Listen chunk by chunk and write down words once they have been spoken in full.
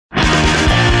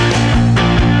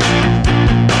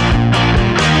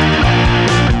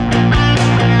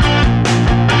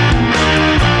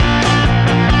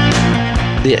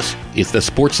This is the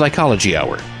Sports Psychology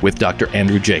Hour with Dr.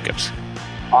 Andrew Jacobs.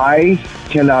 I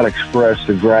cannot express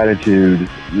the gratitude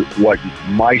what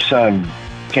my son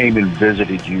came and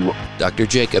visited you. Dr.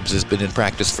 Jacobs has been in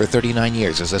practice for 39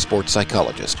 years as a sports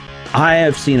psychologist. I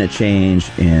have seen a change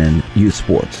in youth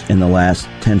sports in the last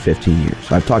 10, 15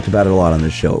 years. I've talked about it a lot on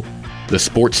this show. The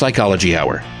Sports Psychology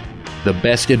Hour. The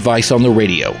best advice on the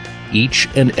radio, each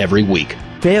and every week.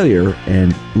 Failure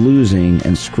and losing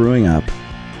and screwing up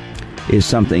is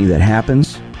something that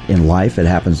happens in life. It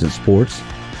happens in sports.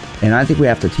 And I think we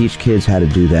have to teach kids how to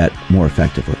do that more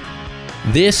effectively.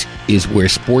 This is where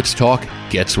sports talk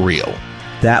gets real.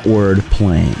 That word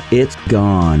playing, it's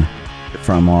gone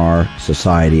from our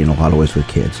society in a lot of ways with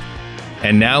kids.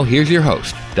 And now here's your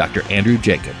host, Dr. Andrew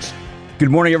Jacobs. Good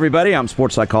morning, everybody. I'm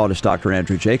sports psychologist Dr.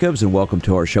 Andrew Jacobs, and welcome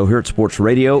to our show here at Sports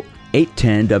Radio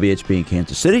 810 WHB in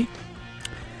Kansas City.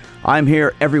 I'm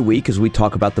here every week as we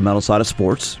talk about the mental side of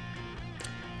sports.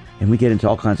 And we get into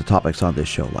all kinds of topics on this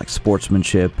show, like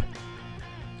sportsmanship,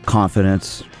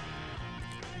 confidence,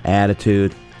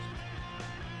 attitude,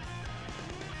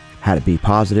 how to be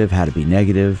positive, how to be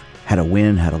negative, how to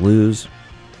win, how to lose,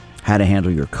 how to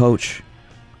handle your coach,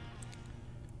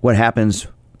 what happens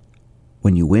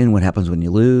when you win, what happens when you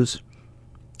lose,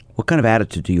 what kind of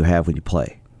attitude do you have when you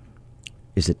play?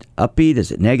 Is it upbeat?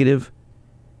 Is it negative?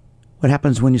 What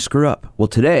happens when you screw up? Well,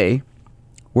 today,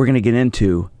 we're going to get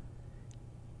into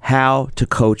how to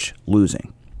coach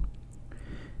losing.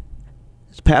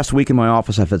 This past week in my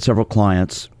office, I've had several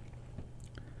clients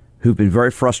who've been very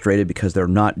frustrated because they're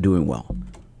not doing well.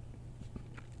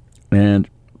 And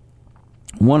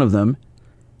one of them,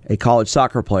 a college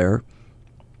soccer player,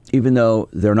 even though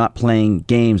they're not playing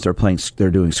games,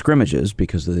 they're doing scrimmages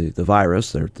because of the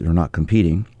virus. They're not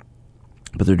competing,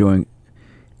 but they're doing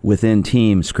within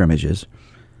team scrimmages.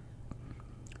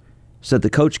 Said the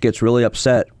coach gets really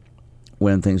upset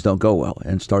when things don't go well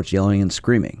and starts yelling and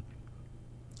screaming.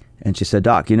 And she said,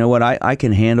 Doc, you know what? I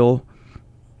can handle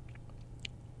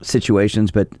situations,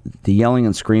 but the yelling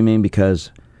and screaming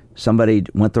because somebody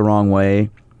went the wrong way,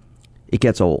 it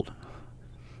gets old.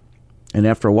 And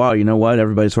after a while, you know what?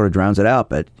 Everybody sort of drowns it out,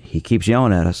 but he keeps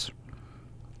yelling at us.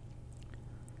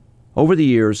 Over the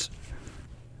years,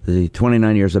 the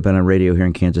 29 years I've been on radio here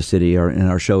in Kansas City, and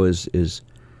our show is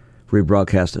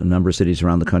rebroadcast in a number of cities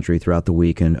around the country throughout the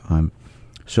week, and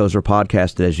shows are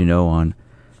podcasted, as you know, on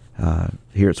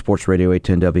here at Sports Radio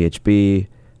 810 WHB.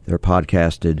 They're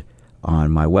podcasted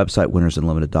on my website,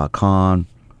 winnersunlimited.com,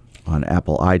 on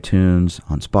Apple iTunes,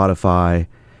 on Spotify,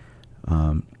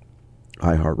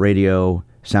 iHeartRadio,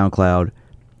 SoundCloud.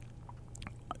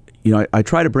 You know, I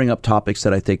try to bring up topics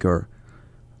that I think are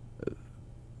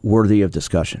worthy of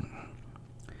discussion.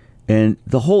 And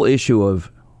the whole issue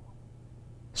of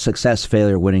success,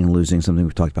 failure, winning, and losing is something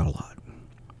we've talked about a lot.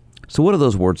 So what do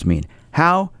those words mean?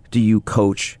 How do you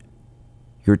coach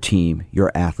your team,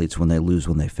 your athletes, when they lose,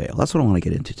 when they fail? That's what I want to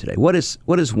get into today. What is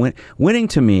winning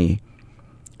to me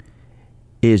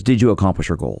is, did you accomplish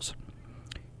your goals?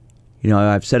 You know,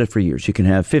 I've said it for years. You can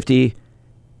have 50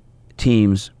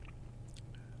 teams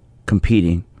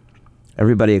competing.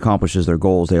 Everybody accomplishes their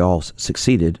goals. They all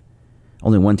succeeded.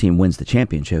 Only one team wins the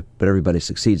championship, but everybody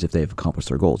succeeds if they've accomplished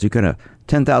their goals. You can have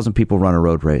 10,000 people run a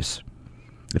road race.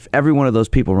 If every one of those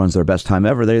people runs their best time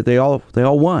ever, they all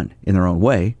won in their own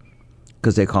way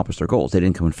because they accomplished their goals. They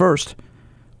didn't come in first,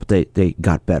 but they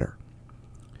got better.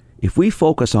 If we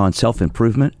focus on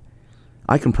self-improvement,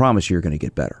 I can promise you're going to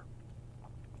get better.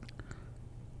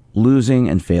 Losing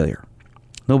and failure.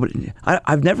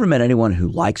 I've never met anyone who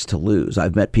likes to lose.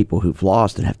 I've met people who've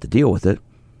lost and have to deal with it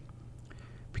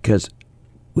because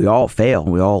we all fail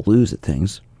and we all lose at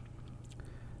things.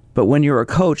 But when you're a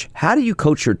coach, how do you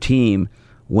coach your team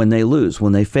when they lose,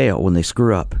 when they fail, when they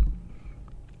screw up?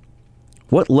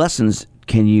 What lessons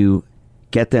can you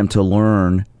get them to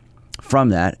learn from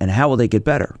that, and how will they get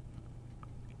better?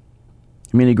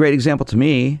 I mean, a great example to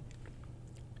me,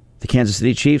 the Kansas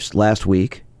City Chiefs last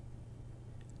week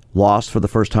lost for the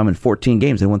first time in 14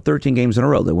 games. They won 13 games in a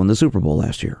row. They won the Super Bowl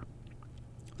last year.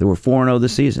 They were 4-0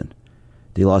 this season.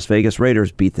 The Las Vegas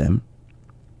Raiders beat them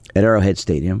at Arrowhead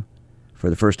Stadium for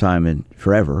the first time in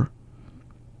forever.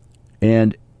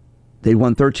 And they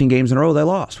won 13 games in a row. They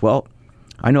lost. Well,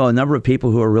 I know a number of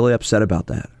people who are really upset about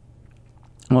that.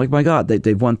 I'm like, my God,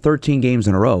 they've won 13 games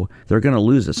in a row. They're going to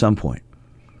lose at some point.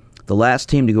 The last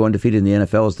team to go undefeated in the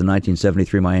NFL is the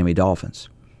 1973 Miami Dolphins.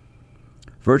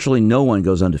 Virtually no one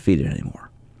goes undefeated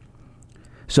anymore.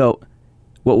 So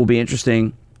what will be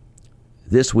interesting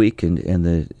this week, and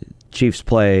the Chiefs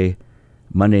play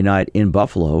Monday night in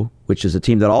Buffalo, which is a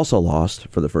team that also lost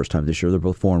for the first time this year. They're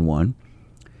both 4-1.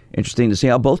 Interesting to see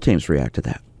how both teams react to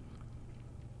that.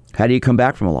 How do you come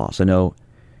back from a loss? I know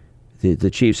the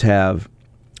Chiefs have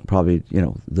probably,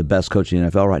 the best coach in the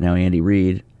NFL right now, Andy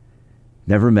Reid.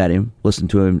 Never met him, listened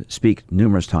to him speak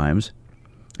numerous times,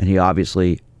 and he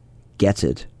obviously gets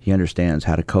it. He understands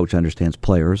how to coach, understands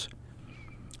players.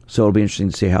 So it'll be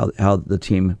interesting to see how the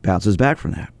team bounces back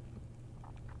from that.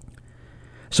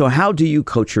 So how do you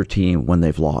coach your team when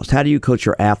they've lost? How do you coach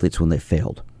your athletes when they've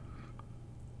failed?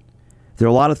 There are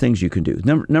a lot of things you can do.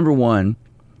 Number one,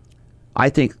 I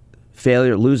think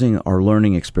losing are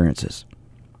learning experiences,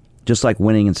 just like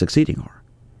winning and succeeding are.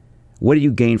 What do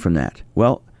you gain from that?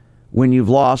 Well, when you've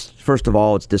lost, first of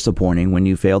all, it's disappointing. When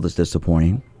you failed, it's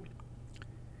disappointing.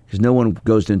 Because no one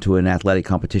goes into an athletic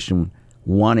competition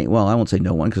wanting, well, I won't say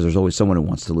no one, because there's always someone who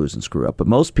wants to lose and screw up. But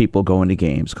most people go into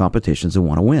games, competitions, and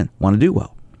want to win, want to do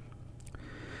well.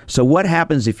 So what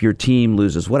happens if your team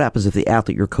loses? What happens if the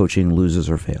athlete you're coaching loses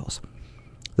or fails?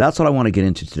 That's what I want to get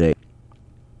into today.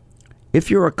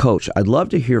 If you're a coach, I'd love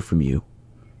to hear from you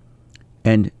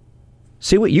and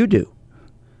see what you do.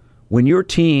 When your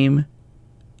team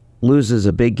loses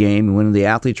a big game, when the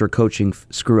athletes you're coaching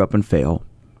screw up and fail,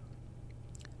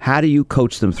 how do you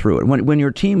coach them through it? When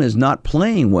your team is not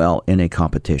playing well in a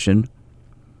competition,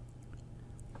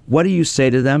 what do you say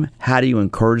to them? How do you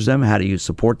encourage them? How do you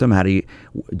support them? How do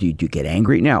you get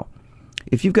angry? Now,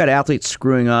 if you've got athletes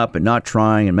screwing up and not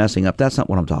trying and messing up, that's not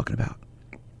what I'm talking about.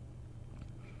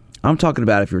 I'm talking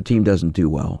about if your team doesn't do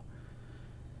well,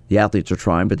 the athletes are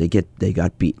trying, but they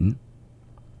got beaten.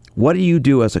 What do you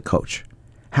do as a coach?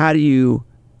 How do you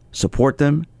support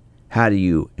them? How do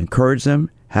you encourage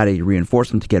them? How do you reinforce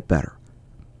them to get better?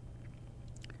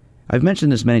 I've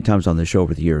mentioned this many times on the show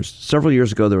over the years. Several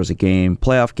years ago, there was a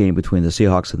playoff game between the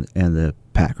Seahawks and the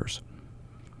Packers.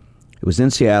 It was in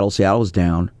Seattle. Seattle was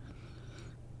down.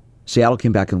 Seattle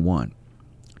came back and won.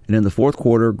 And in the fourth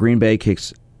quarter, Seattle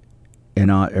kicks an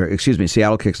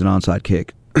onside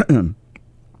kick.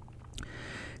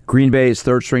 Green Bay's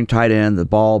third-string tight end, the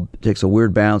ball takes a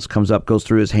weird bounce, comes up, goes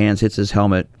through his hands, hits his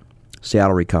helmet.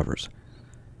 Seattle recovers.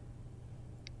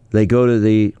 They go to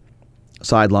the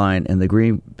sideline, and the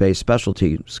Green Bay special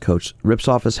teams coach rips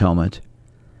off his helmet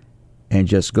and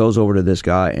just goes over to this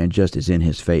guy and just is in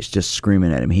his face, just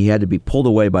screaming at him. He had to be pulled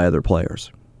away by other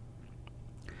players.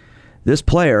 This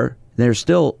player, there's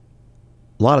still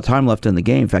a lot of time left in the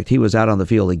game. In fact, he was out on the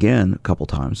field again a couple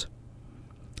times.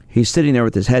 He's sitting there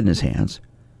with his head in his hands.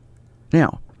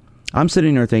 Now, I'm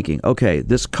sitting there thinking, okay,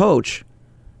 this coach,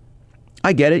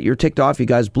 I get it, you're ticked off, you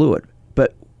guys blew it.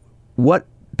 But what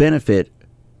benefit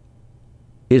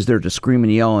is there to scream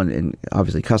and yell and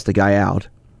obviously cuss the guy out?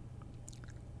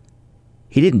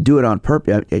 He didn't do it on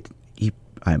purpose.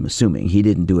 I'm assuming he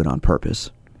didn't do it on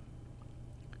purpose.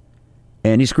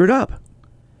 And he screwed up.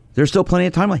 There's still plenty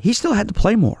of time left. He still had to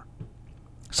play more.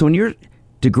 So when you're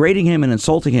degrading him and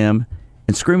insulting him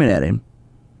and screaming at him,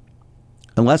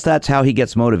 unless that's how he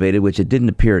gets motivated, which it didn't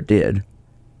appear it did,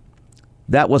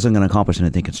 that wasn't going to accomplish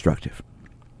anything constructive.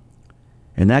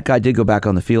 And that guy did go back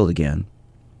on the field again.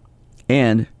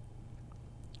 And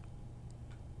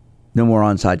no more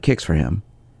onside kicks for him.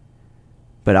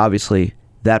 But obviously,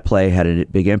 that play had a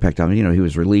big impact on him. He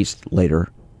was released later,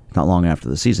 not long after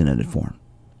the season ended for him.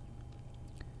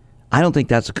 I don't think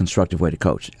that's a constructive way to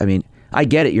coach. I mean, I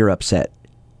get it, you're upset.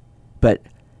 But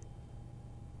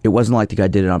it wasn't like the guy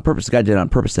did it on purpose. The guy did it on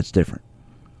purpose, that's different.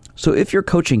 So if you're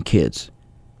coaching kids,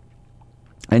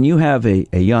 and you have a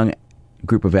young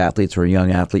group of athletes or a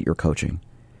young athlete you're coaching,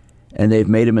 and they've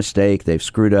made a mistake, they've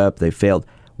screwed up, they've failed,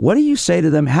 what do you say to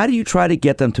them? How do you try to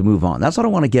get them to move on? That's what I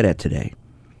want to get at today.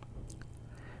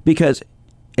 Because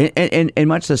in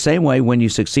much the same way, when you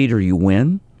succeed or you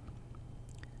win,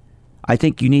 I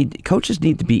think coaches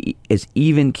need to be as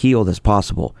even-keeled as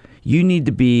possible. You need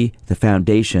to be the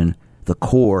foundation, the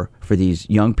core for these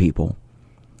young people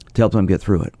to help them get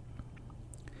through it.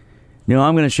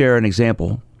 I'm going to share an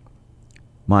example.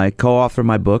 My co-author of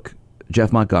my book,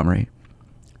 Jeff Montgomery,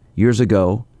 years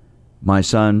ago, my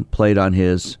son played on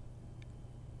his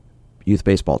youth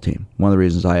baseball team. One of the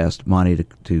reasons I asked Monty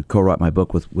to co-write my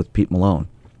book with Pete Malone.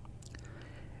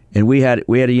 And we had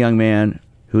a young man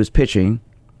who was pitching,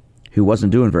 who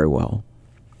wasn't doing very well,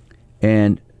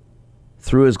 and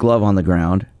threw his glove on the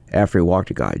ground after he walked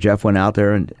a guy. Jeff went out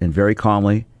there and very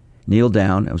calmly kneeled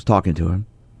down and was talking to him.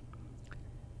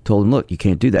 Told him, look, you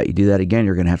can't do that. You do that again,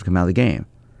 you're going to have to come out of the game.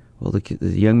 Well,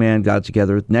 the young man got it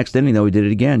together. Next inning, though, he did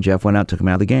it again. Jeff went out, took him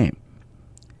out of the game.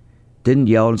 Didn't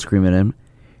yell and scream at him.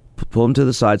 Pulled him to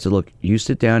the side, said, look, you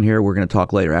sit down here. We're going to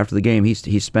talk later. After the game, he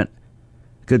spent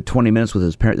a good 20 minutes with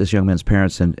this young man's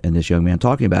parents and this young man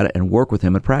talking about it and worked with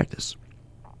him at practice.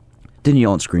 Didn't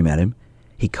yell and scream at him.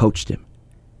 He coached him.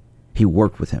 He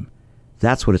worked with him.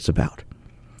 That's what it's about.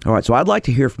 All right, so I'd like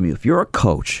to hear from you. If you're a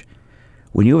coach,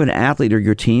 when you have an athlete or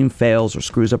your team fails or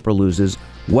screws up or loses,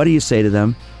 what do you say to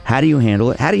them? How do you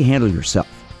handle it? How do you handle yourself?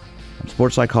 I'm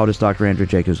sports psychologist Dr. Andrew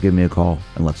Jacobs. Give me a call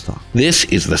and let's talk. This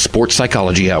is the Sports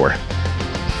Psychology Hour.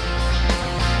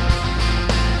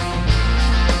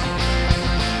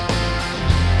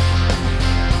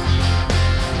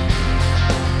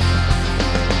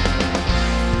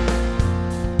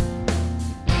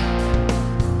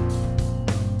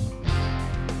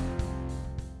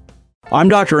 I'm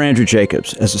Dr. Andrew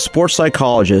Jacobs. As a sports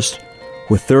psychologist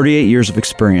with 38 years of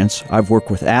experience, I've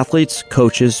worked with athletes,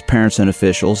 coaches, parents, and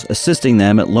officials, assisting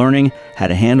them at learning how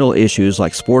to handle issues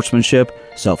like sportsmanship,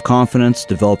 self-confidence,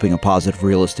 developing a positive,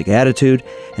 realistic attitude,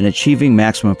 and achieving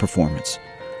maximum performance.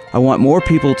 I want more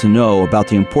people to know about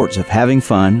the importance of having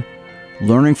fun,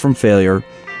 learning from failure,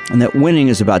 and that winning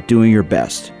is about doing your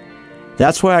best.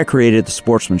 That's why I created the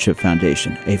Sportsmanship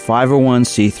Foundation, a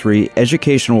 501c3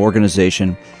 educational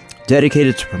organization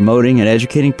dedicated to promoting and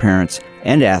educating parents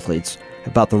and athletes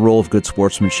about the role of good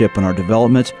sportsmanship in our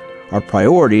development. Our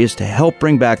priority is to help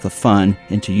bring back the fun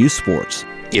into youth sports.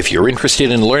 If you're interested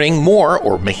in learning more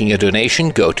or making a donation,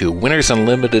 go to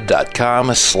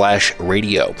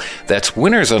winnersunlimited.com/radio. That's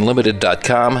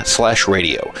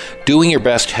winnersunlimited.com/radio. Doing your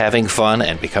best, having fun,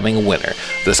 and becoming a winner.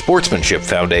 The Sportsmanship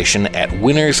Foundation at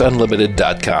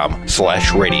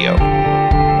winnersunlimited.com/radio.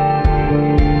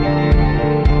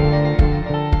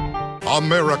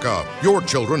 America, your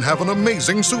children have an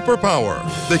amazing superpower.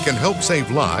 They can help save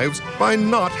lives by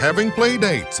not having play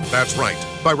dates. That's right.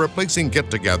 By replacing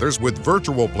get-togethers with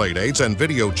virtual play dates and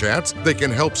video chats, they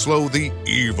can help slow the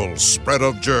evil spread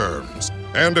of germs.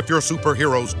 And if your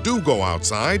superheroes do go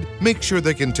outside, make sure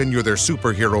they continue their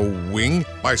superhero wing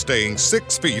by staying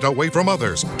 6 feet away from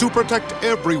others to protect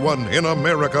everyone in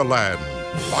America land.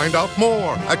 Find out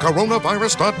more at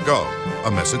coronavirus.gov.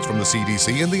 A message from the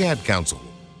CDC and the Ad Council.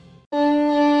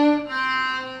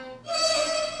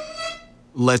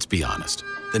 Let's be honest.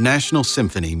 The National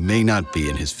Symphony may not be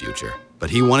in his future, but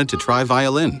he wanted to try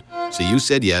violin. So you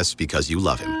said yes because you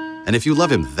love him. And if you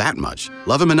love him that much,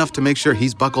 love him enough to make sure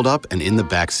he's buckled up and in the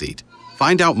back seat.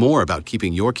 Find out more about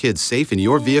keeping your kids safe in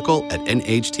your vehicle at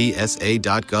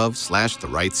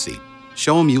nhtsa.gov/the-right-seat.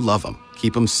 Show him you love him.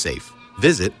 Keep him safe.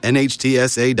 Visit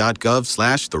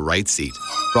nhtsa.gov/the-right-seat.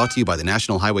 Brought to you by the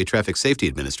National Highway Traffic Safety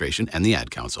Administration and the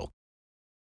Ad Council.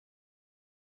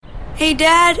 Hey,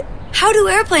 Dad, how do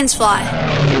airplanes fly?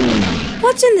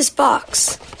 What's in this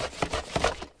box?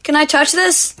 Can I touch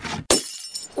this?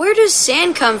 Where does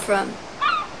sand come from?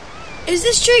 Is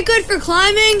this tree good for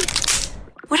climbing?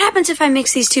 What happens if I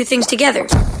mix these two things together?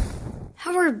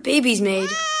 How are babies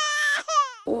made?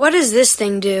 What does this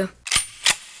thing do?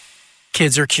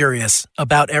 Kids are curious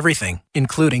about everything,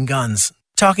 including guns.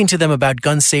 Talking to them about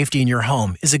gun safety in your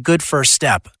home is a good first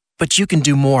step, but you can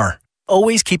do more.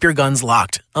 Always keep your guns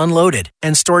locked, unloaded,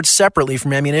 and stored separately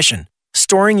from ammunition.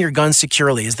 Storing your guns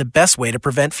securely is the best way to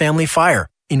prevent family fire,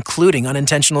 including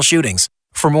unintentional shootings.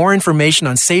 For more information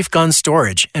on safe gun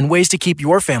storage and ways to keep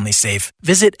your family safe,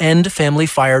 visit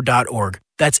endfamilyfire.org.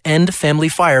 That's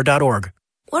endfamilyfire.org.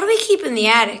 What do we keep in the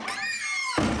attic?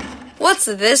 What's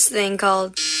this thing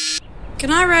called?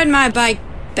 Can I ride my bike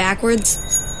backwards?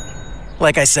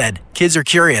 Like I said, kids are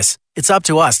curious. It's up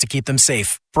to us to keep them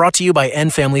safe. Brought to you by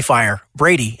End Family Fire,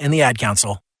 Brady, and the Ad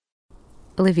Council.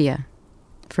 Olivia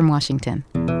from Washington.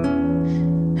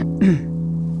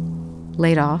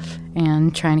 Laid off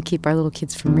and trying to keep our little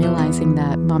kids from realizing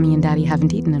that Mommy and Daddy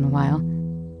haven't eaten in a while.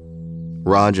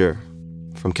 Roger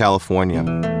from California.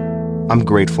 I'm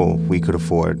grateful we could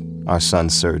afford our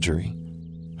son's surgery.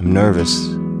 I'm nervous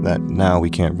that now we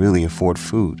can't really afford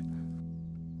food.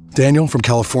 Daniel from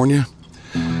California.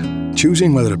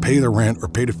 Choosing whether to pay the rent or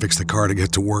pay to fix the car to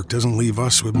get to work doesn't leave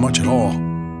us with much at all.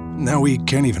 Now we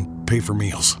can't even pay for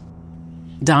meals.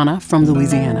 Donna from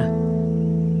Louisiana.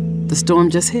 The storm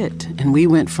just hit, and we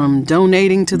went from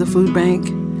donating to the food bank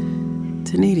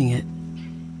to needing it.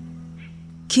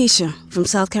 Keisha from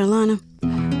South Carolina.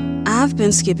 I've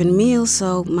been skipping meals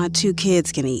so my 2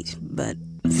 kids can eat, but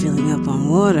filling up on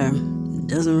water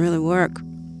doesn't really work.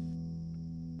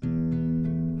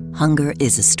 Hunger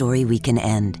is a story we can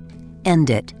end.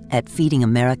 End it at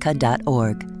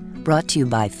feedingamerica.org. Brought to you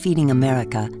by Feeding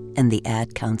America and the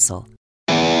Ad Council.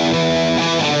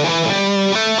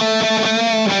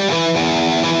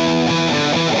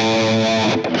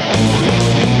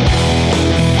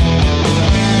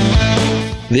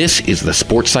 This is the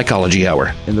Sports Psychology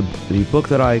Hour. In the book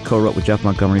that I co-wrote with Jeff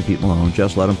Montgomery and Pete Malone,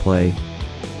 Just Let Them Play,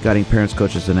 Guiding Parents,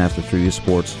 Coaches, and Athletes Through Youth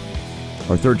Sports,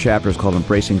 our 3rd chapter is called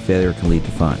Embracing Failure Can Lead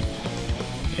to Fun.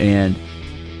 And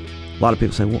A lot of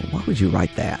people say, well, why would you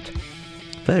write that?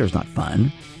 Failure's not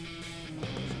fun.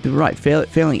 You're right,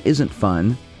 failing isn't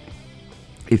fun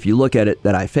if you look at it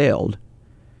that I failed.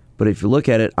 But if you look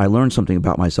at it, I learned something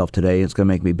about myself today, it's going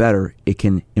to make me better, it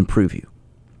can improve you.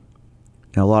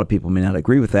 Now, a lot of people may not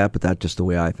agree with that, but that's just the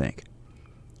way I think.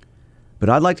 But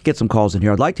I'd like to get some calls in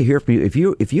here. I'd like to hear from you.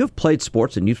 If you have played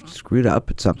sports and you've screwed up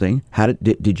at something,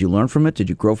 did you learn from it? Did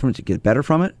you grow from it? Did you get better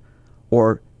from it?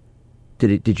 Or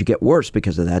did you get worse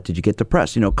because of that? Did you get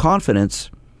depressed?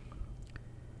 Confidence,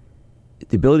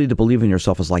 the ability to believe in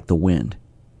yourself is like the wind.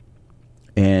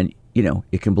 And,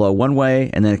 it can blow one way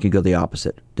and then it can go the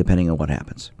opposite, depending on what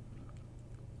happens.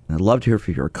 And I'd love to hear if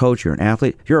you're a coach, you're an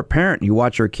athlete, if you're a parent and you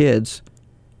watch your kids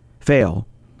fail.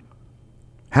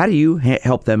 How do you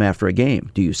help them after a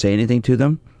game? Do you say anything to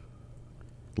them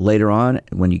later on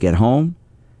when you get home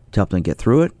to help them get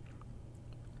through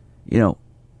it?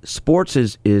 Sports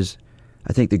is,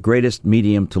 I think, the greatest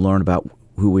medium to learn about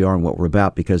who we are and what we're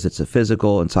about because it's a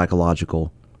physical and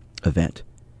psychological event.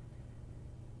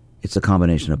 It's a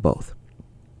combination of both.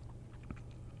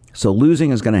 So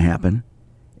losing is going to happen.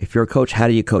 If you're a coach, how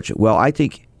do you coach it? Well, I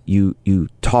think you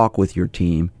talk with your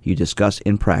team. You discuss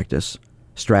in practice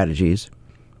strategies,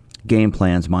 game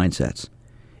plans, mindsets.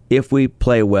 If we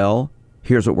play well,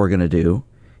 here's what we're going to do.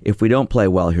 If we don't play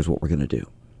well, here's what we're going to do.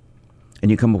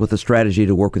 And you come up with a strategy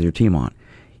to work with your team on.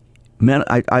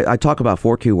 I talk about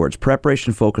 4 key words.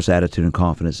 Preparation, focus, attitude, and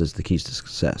confidence is the keys to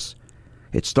success.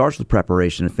 It starts with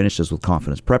preparation and finishes with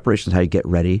confidence. Preparation is how you get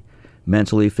ready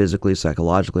mentally, physically,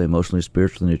 psychologically, emotionally,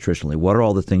 spiritually, nutritionally. What are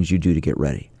all the things you do to get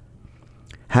ready?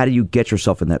 How do you get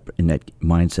yourself in that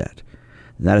mindset?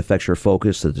 And that affects your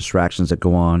focus, the distractions that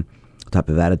go on, the type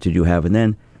of attitude you have, and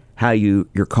then how your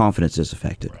confidence is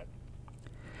affected.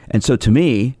 And so to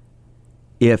me,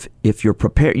 if you're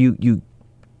prepared, you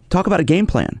talk about a game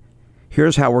plan.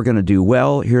 Here's how we're going to do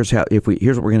well. Here's what we're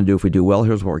going to do if we do well.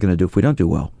 Here's what we're going to do if we don't do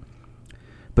well.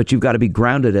 But you've got to be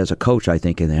grounded as a coach, I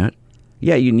think, in that.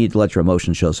 Yeah, you need to let your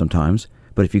emotions show sometimes.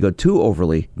 But if you go too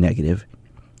overly negative,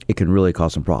 it can really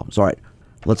cause some problems. All right,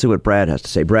 let's see what Brad has to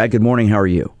say. Brad, good morning. How are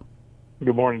you?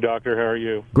 Good morning, Doctor. How are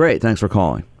you? Great. Thanks for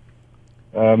calling.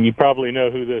 You probably know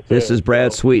who this is. This is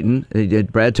Brad Sweeten.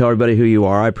 Brad, tell everybody who you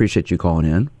are. I appreciate you calling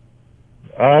in.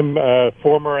 I'm a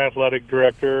former athletic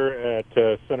director at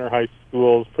Center High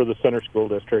Schools for the Center School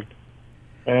District.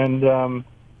 And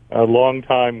a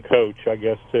longtime coach, I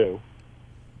guess, too.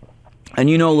 And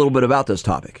you know a little bit about this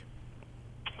topic.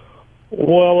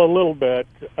 Well, a little bit.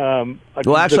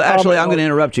 Well, actually, I'm going to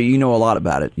interrupt you. You know a lot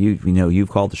about it. You've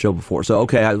called the show before. So,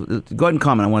 okay, go ahead and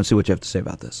comment. I want to see what you have to say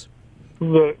about this.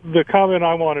 The comment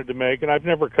I wanted to make, and I've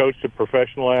never coached a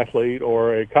professional athlete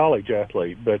or a college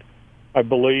athlete, but I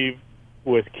believe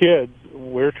with kids,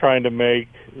 we're trying to make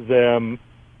them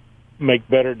make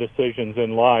better decisions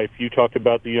in life. You talked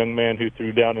about the young man who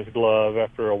threw down his glove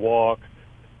after a walk.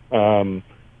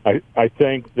 I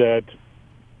think that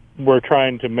we're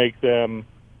trying to make them,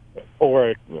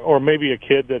 or maybe a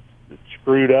kid that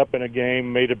screwed up in a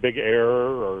game, made a big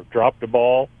error, or dropped a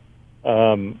ball.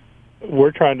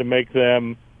 We're trying to make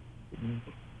them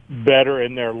better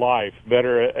in their life,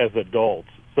 better as adults.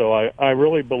 So I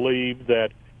really believe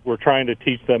that we're trying to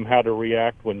teach them how to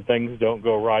react when things don't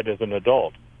go right as an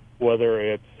adult, whether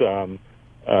it's a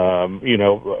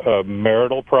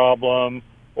marital problem,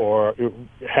 or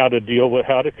how to deal with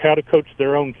how to coach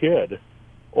their own kid,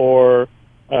 or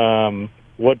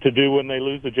what to do when they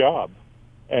lose a job.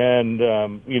 And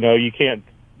you can't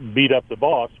beat up the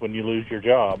boss when you lose your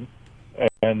job.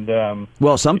 And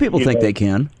well, some people think they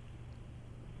can.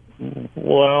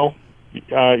 Well,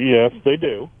 yes, they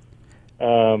do.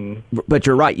 But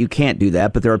you're right, you can't do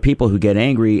that. But there are people who get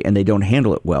angry and they don't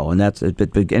handle it well, and that's.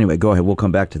 But anyway, go ahead. We'll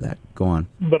come back to that. Go on.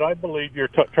 But I believe you're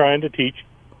trying to teach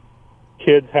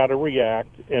kids how to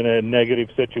react in a negative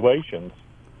situations,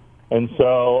 and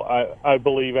so I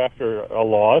believe after a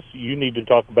loss, you need to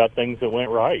talk about things that went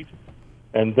right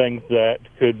and things that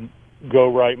could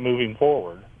go right moving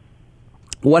forward.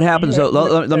 What happens?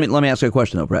 Let me ask you a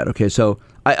question, though, Brad. Okay, so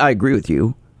I agree with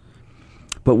you.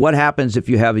 But what happens if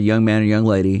you have a young man or young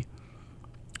lady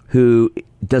who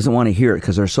doesn't want to hear it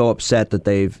because they're so upset that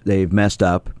they've messed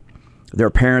up? Their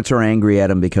parents are angry at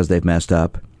them because they've messed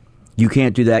up. You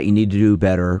can't do that. You need to do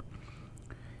better.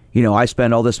 I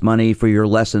spend all this money for your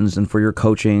lessons and for your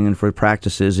coaching and for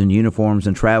practices and uniforms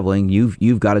and traveling.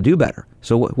 You've got to do better.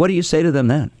 So what do you say to them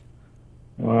then?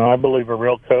 Well, I believe a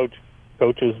real coach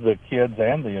coaches the kids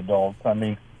and the adults. I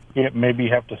mean, maybe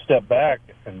you have to step back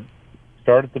and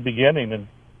start at the beginning and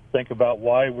think about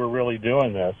why we're really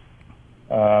doing this.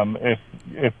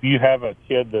 If you have a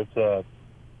kid that's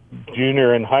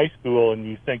junior in high school and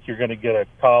you think you're going to get a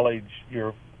college,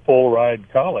 your full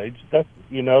ride college, that's,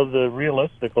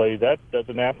 realistically, that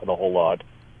doesn't happen a whole lot.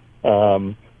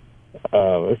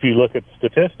 If you look at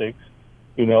statistics,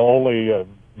 only a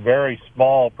very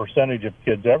small percentage of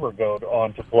kids ever go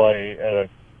on to play at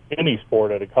any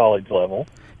sport at a college level.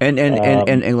 And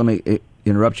let me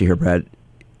interrupt you here, Brad.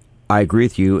 I agree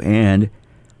with you, and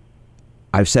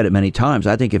I've said it many times.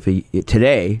 I think if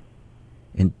today,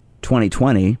 in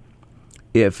 2020,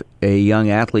 if a young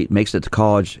athlete makes it to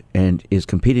college and is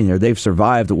competing there, they've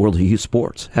survived the world of youth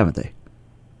sports, haven't they?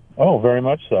 Oh, very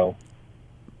much so.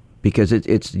 Because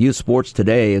it's youth sports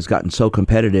today has gotten so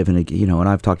competitive, and and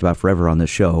I've talked about forever on this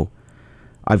show.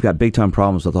 I've got big time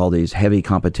problems with all these heavy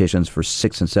competitions for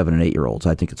 6 and 7 and 8 year olds.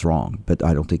 I think it's wrong, but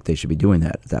I don't think they should be doing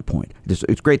that at that point.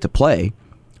 It's great to play,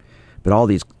 but all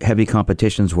these heavy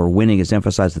competitions where winning is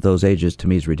emphasized at those ages, to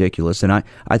me, is ridiculous, and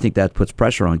I think that puts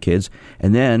pressure on kids.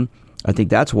 And then I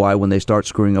think that's why when they start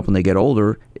screwing up when they get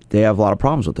older, they have a lot of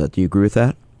problems with that. Do you agree with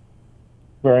that?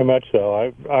 Very much so.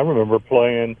 I remember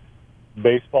playing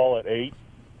baseball at 8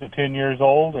 to 10 years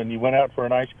old, and you went out for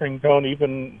an ice cream cone,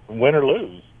 even win or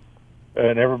lose,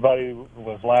 and everybody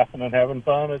was laughing and having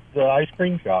fun at the ice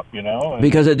cream shop,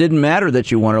 because it didn't matter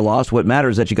that you won or lost. What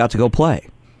matters is that you got to go play,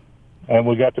 and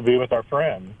we got to be with our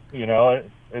friends.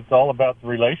 It's all about the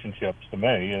relationships to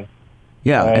me.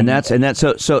 Yeah, and that's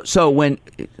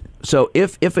so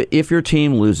if your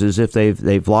team loses, if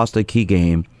they've lost a key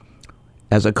game,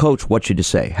 as a coach, what should you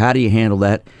say? How do you handle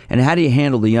that? And how do you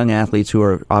handle the young athletes who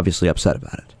are obviously upset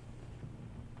about it?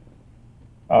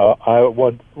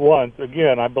 Once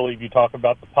again, I believe you talk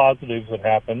about the positives that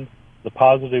happened, the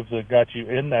positives that got you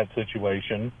in that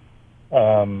situation.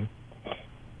 And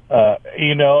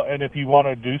if you want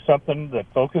to do something that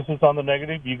focuses on the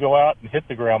negative, you go out and hit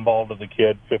the ground ball to the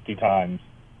kid 50 times.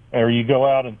 Or you go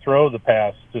out and throw the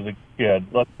pass to the kid.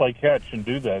 Let's play catch and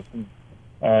do this.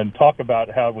 And talk about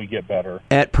how we get better.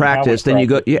 At practice, then you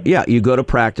go to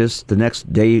practice the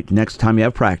next day, next time you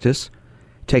have practice,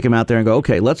 take them out there and go,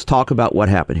 okay, let's talk about what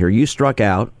happened here. You struck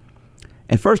out,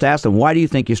 and first ask them, why do you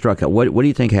think you struck out? What do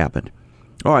you think happened?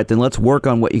 All right, then let's work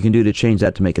on what you can do to change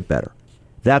that to make it better.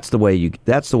 That's the way you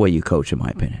coach, in my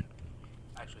opinion.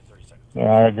 Actually, 30 seconds.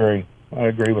 Yeah, I agree. I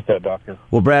agree with that, Doctor.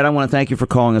 Well, Brad, I want to thank you for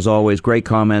calling, as always. Great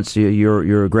comments.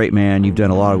 You're a great man. You've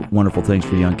done a lot of wonderful things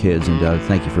for young kids, and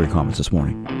thank you for your comments this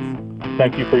morning.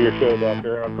 Thank you for your show,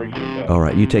 Doctor. I appreciate that. All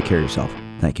right, you take care of yourself.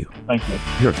 Thank you. Thank you.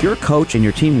 If you're a coach and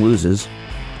your team loses,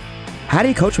 how do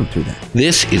you coach them through that?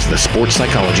 This is the Sports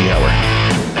Psychology Hour.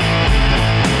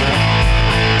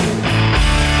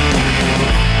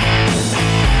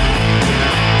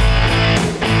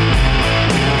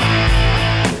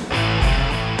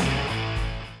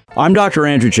 I'm Dr.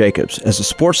 Andrew Jacobs. As a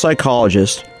sports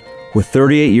psychologist with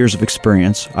 38 years of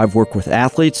experience, I've worked with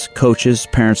athletes, coaches,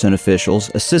 parents, and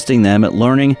officials, assisting them at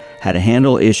learning how to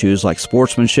handle issues like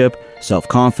sportsmanship,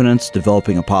 self-confidence,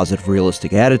 developing a positive,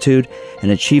 realistic attitude, and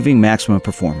achieving maximum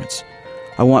performance.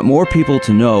 I want more people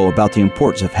to know about the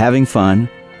importance of having fun,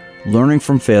 learning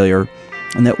from failure,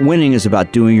 and that winning is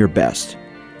about doing your best.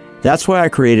 That's why I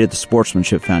created the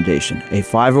Sportsmanship Foundation, a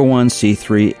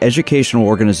 501c3 educational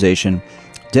organization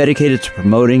dedicated to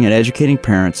promoting and educating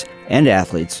parents and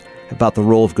athletes about the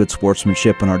role of good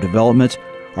sportsmanship in our development.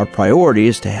 Our priority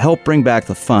is to help bring back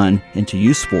the fun into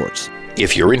youth sports.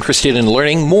 If you're interested in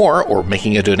learning more or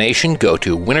making a donation, go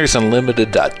to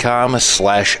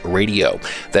winnersunlimited.com/radio.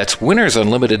 That's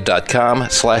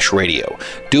winnersunlimited.com/radio.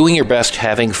 Doing your best,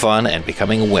 having fun, and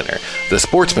becoming a winner. The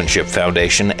Sportsmanship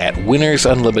Foundation at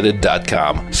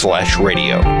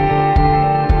winnersunlimited.com/radio.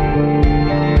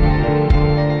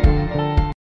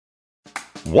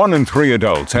 1 in 3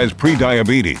 adults has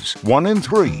prediabetes. 1 in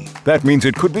 3. That means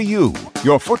it could be you,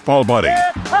 your football buddy,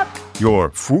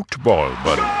 your football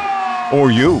buddy,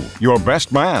 or you, your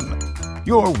best man,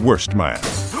 your worst man,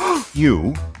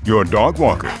 you, your dog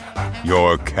walker,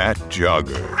 your cat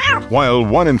jogger. While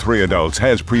 1 in 3 adults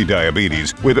has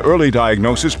prediabetes, with early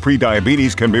diagnosis,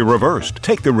 prediabetes can be reversed.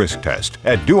 Take the risk test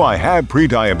at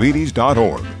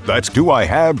doihaveprediabetes.org. That's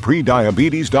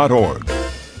doihaveprediabetes.org.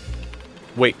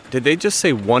 Wait, did they just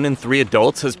say 1 in 3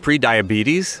 adults has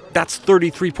prediabetes? That's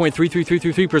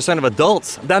 33.33333% of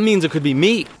adults. That means it could be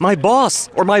me, my boss,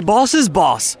 or my boss's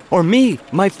boss, or me,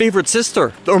 my favorite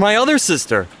sister, or my other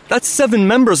sister. That's 7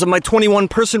 members of my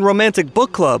 21-person romantic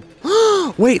book club.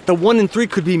 Wait, the 1 in 3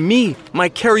 could be me, my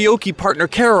karaoke partner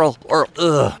Carol, or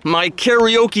my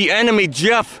karaoke enemy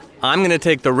Jeff. I'm gonna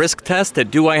take the risk test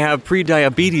at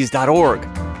doihaveprediabetes.org.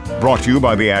 Brought to you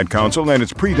by the Ad Council and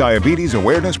its Prediabetes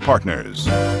Awareness Partners.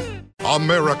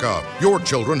 America, your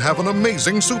children have an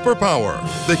amazing superpower.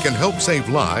 They can help save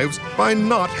lives by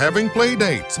not having play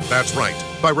dates. That's right.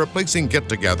 By replacing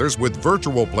get-togethers with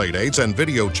virtual play dates and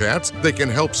video chats, they can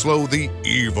help slow the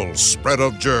evil spread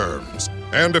of germs.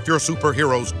 And if your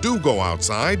superheroes do go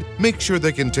outside, make sure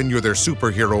they continue their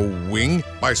superhero wing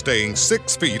by staying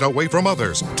 6 feet away from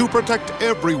others to protect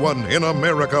everyone in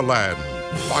America land.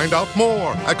 Find out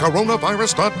more at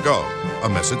coronavirus.gov. A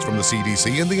message from the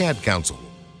CDC and the Ad Council.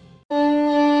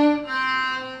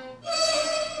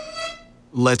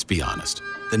 Let's be honest.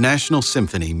 The National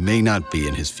Symphony may not be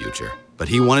in his future, but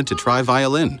he wanted to try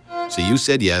violin. So you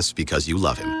said yes because you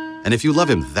love him. And if you love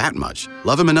him that much,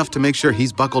 love him enough to make sure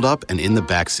he's buckled up and in the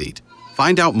back seat.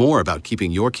 Find out more about keeping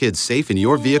your kids safe in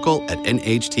your vehicle at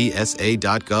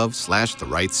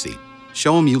nhtsa.gov/the-right-seat.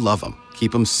 Show him you love him.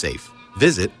 Keep him safe.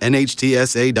 Visit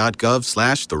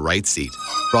nhtsa.gov/the-right-seat.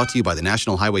 Brought to you by the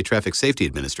National Highway Traffic Safety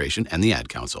Administration and the Ad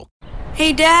Council.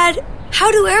 Hey, Dad,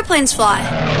 how do airplanes fly?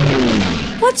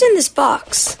 What's in this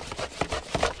box?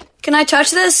 Can I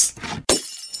touch this?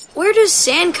 Where does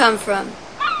sand come from?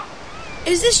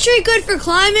 Is this tree good for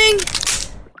climbing?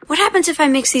 What happens if I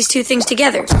mix these two things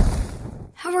together?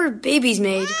 How are babies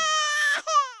made?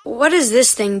 What does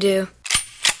this thing do?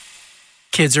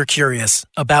 Kids are curious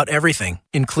about everything,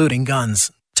 including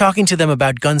guns. Talking to them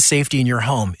about gun safety in your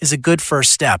home is a good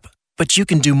first step, but you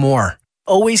can do more.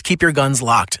 Always keep your guns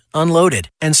locked, unloaded,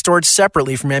 and stored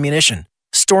separately from ammunition.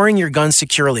 Storing your guns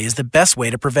securely is the best way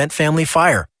to prevent family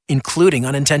fire, including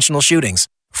unintentional shootings.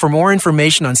 For more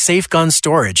information on safe gun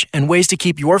storage and ways to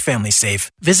keep your family safe,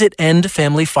 visit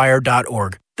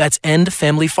endfamilyfire.org. That's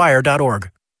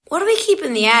endfamilyfire.org. What do we keep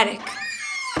in the attic?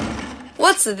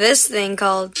 What's this thing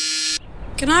called?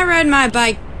 Can I ride my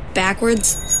bike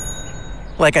backwards?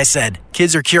 Like I said,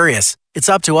 kids are curious. It's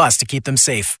up to us to keep them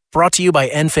safe. Brought to you by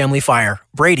End Family Fire,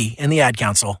 Brady, and the Ad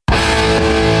Council.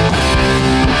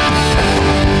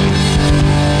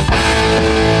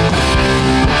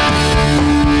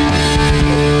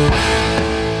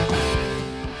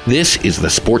 This is the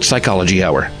Sports Psychology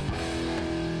Hour.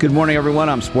 Good morning, everyone.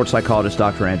 I'm sports psychologist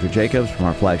Dr. Andrew Jacobs from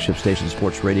our flagship station,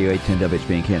 Sports Radio 810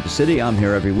 WHB in Kansas City. I'm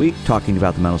here every week talking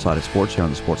about the mental side of sports here on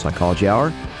the Sports Psychology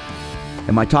Hour.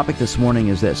 And my topic this morning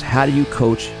is this: how do you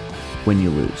coach when you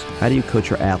lose? How do you coach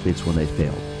your athletes when they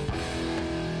fail?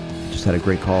 Just had a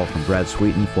great call from Brad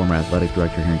Sweeten, former athletic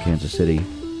director here in Kansas City.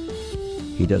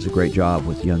 He does a great job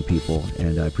with young people,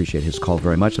 and I appreciate his call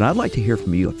very much. And I'd like to hear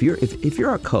from you. If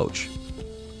you're a coach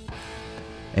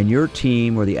and your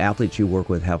team or the athletes you work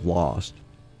with have lost,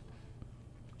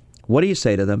 what do you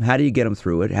say to them? How do you get them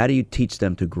through it? How do you teach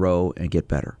them to grow and get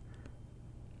better?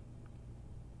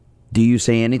 Do you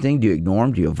say anything? Do you ignore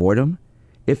them? Do you avoid them?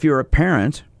 If you're a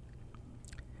parent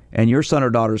and your son or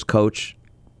daughter's coach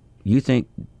you think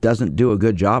doesn't do a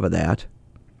good job of that,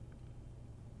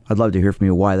 I'd love to hear from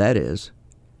you why that is.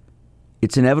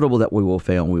 It's inevitable that we will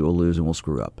fail and we will lose and we'll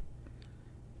screw up.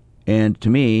 And to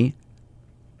me,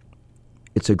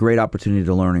 it's a great opportunity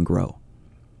to learn and grow,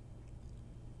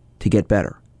 to get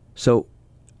better. So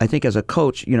I think as a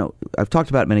coach, I've talked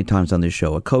about it many times on this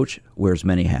show, a coach wears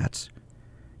many hats.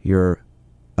 You're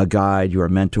a guide, you're a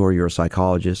mentor, you're a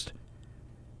psychologist,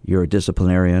 you're a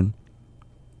disciplinarian.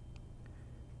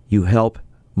 You help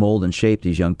mold and shape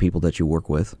these young people that you work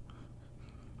with.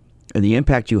 And the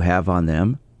impact you have on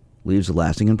them leaves a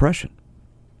lasting impression.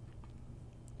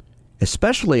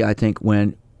 Especially, I think,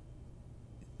 when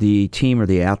the team or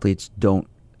the athletes don't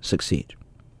succeed.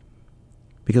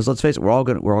 Because let's face it, we're all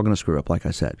going to screw up, like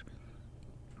I said.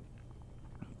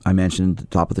 I mentioned at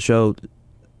the top of the show,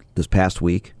 this past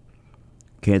week,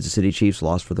 Kansas City Chiefs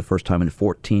lost for the first time in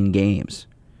 14 games.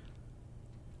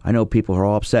 I know people are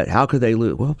all upset. How could they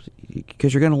lose? Well,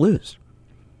 because you're going to lose.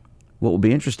 What will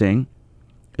be interesting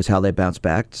is how they bounce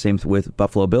back. Same with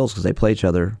Buffalo Bills, because they play each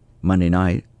other Monday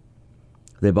night.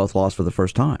 They both lost for the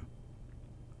first time.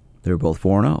 They were both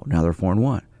 4-0. Now they're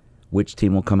 4-1. Which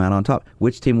team will come out on top?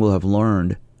 Which team will have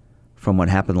learned from what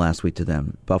happened last week to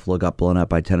them? Buffalo got blown up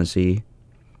by Tennessee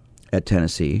at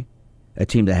Tennessee, a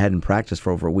team that hadn't practiced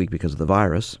for over a week because of the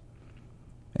virus,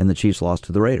 and the Chiefs lost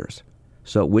to the Raiders.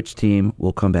 So which team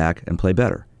will come back and play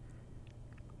better?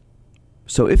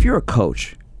 So if you're a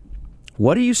coach,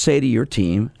 what do you say to your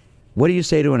team? What do you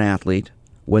say to an athlete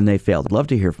when they fail? I'd love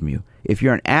to hear from you. If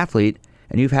you're an athlete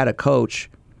and you've had a coach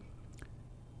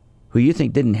who you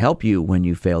think didn't help you when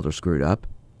you failed or screwed up,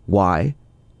 why?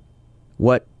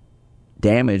 What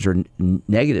damage or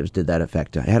negatives did that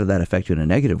affect? How did that affect you in a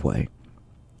negative way?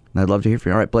 And I'd love to hear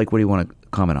from you. All right, Blake, what do you want to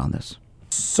comment on this?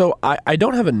 So I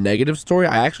don't have a negative story.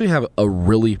 I actually have a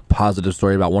really positive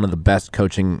story about one of the best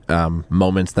coaching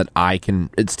moments that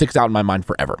it sticks out in my mind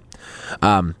forever.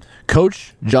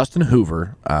 Coach Justin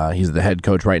Hoover, he's the head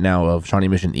coach right now of Shawnee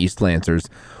Mission East Lancers,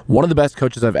 one of the best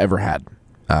coaches I've ever had.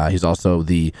 He's also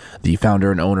the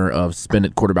founder and owner of Spin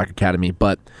It Quarterback Academy.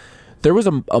 But there was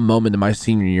a moment in my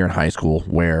senior year in high school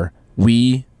where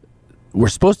we were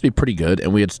supposed to be pretty good,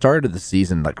 and we had started the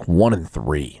season like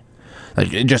 1-3. Like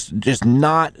just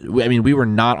not. I mean, we were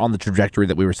not on the trajectory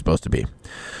that we were supposed to be.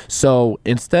 So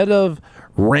instead of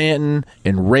ranting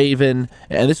and raving,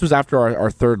 and this was after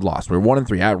our third loss, we were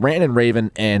 1-3. Ranting and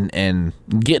raving and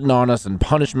getting on us and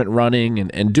punishment running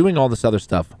and doing all this other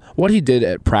stuff. What he did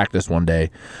at practice one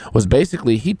day was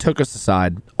basically he took us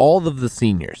aside, all of the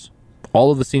seniors,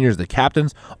 the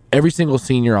captains, every single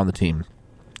senior on the team.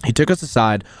 He took us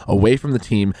aside away from the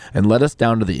team and led us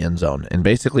down to the end zone. And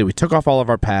basically, we took off all of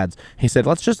our pads. He said,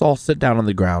 let's just all sit down on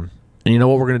the ground. And you know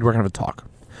what we're going to do? We're going to have a talk.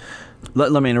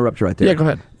 Let me interrupt you right there. Yeah, go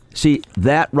ahead. See,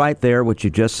 that right there, what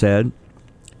you just said,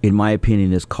 in my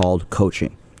opinion, is called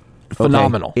coaching.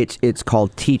 Phenomenal. Okay? It's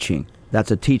called teaching.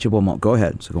 That's a teachable moment. Go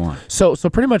ahead. So go on. So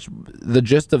pretty much the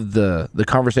gist of the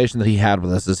conversation that he had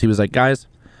with us is he was like, guys,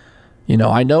 you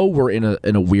know, I know we're in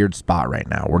a weird spot right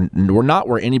now. We're not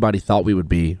where anybody thought we would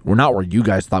be. We're not where you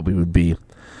guys thought we would be.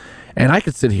 And I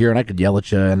could sit here and I could yell at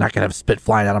you and I could have spit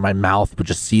flying out of my mouth, but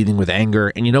just seething with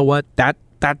anger. And you know what? That's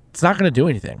not going to do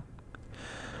anything.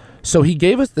 So he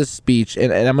gave us this speech,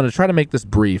 and I'm going to try to make this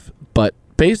brief, but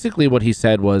basically what he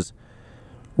said was,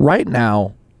 right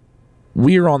now,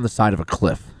 we are on the side of a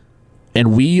cliff,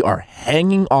 and we are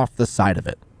hanging off the side of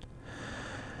it.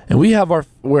 And we have our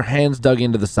hands dug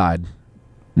into the side.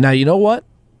 Now, you know what?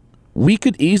 We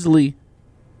could easily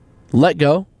let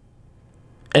go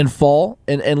and fall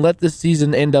and let this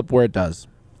season end up where it does.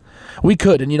 We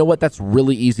could, and you know what? That's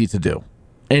really easy to do.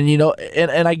 And you know,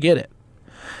 and I get it.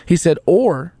 He said,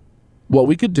 or what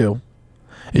we could do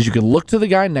is you could look to the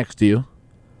guy next to you,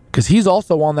 because he's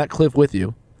also on that cliff with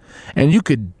you, and you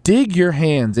could dig your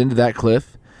hands into that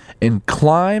cliff and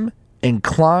climb and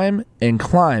climb and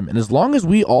climb. And as long as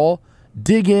we all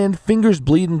dig in, fingers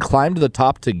bleeding, climb to the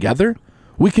top together,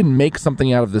 we can make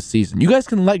something out of this season. You guys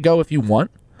can let go if you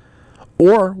want,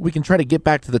 or we can try to get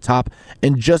back to the top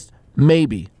and just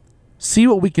maybe see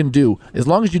what we can do, as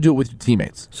long as you do it with your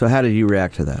teammates. So how did you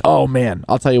react to that? Oh, man,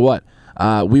 I'll tell you what.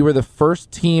 We were the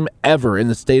first team ever in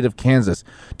the state of Kansas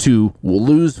to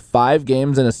lose 5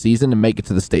 games in a season and make it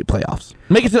to the state playoffs.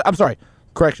 Make it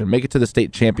to the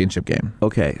state championship game.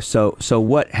 Okay, so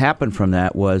what happened from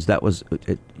that was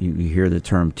you hear the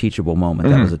term teachable moment.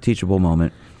 Mm-hmm. That was a teachable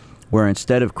moment where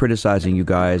instead of criticizing you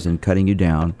guys and cutting you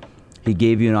down, he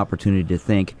gave you an opportunity to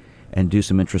think and do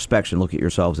some introspection, look at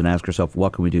yourselves and ask yourself,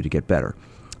 what can we do to get better?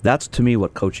 That's, to me,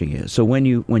 what coaching is. So when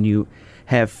you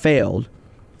have failed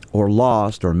or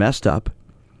lost or messed up,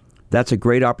 that's a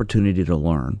great opportunity to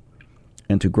learn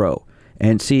and to grow.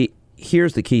 And see,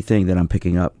 here's the key thing that I'm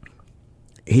picking up.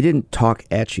 He didn't talk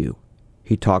at you.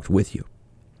 He talked with you.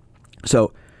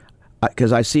 So,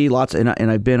 because I see lots, and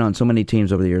I've been on so many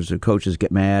teams over the years, the coaches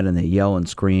get mad and they yell and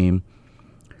scream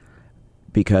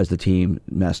because the team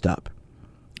messed up.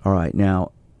 All right,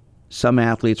 now, some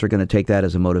athletes are going to take that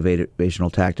as a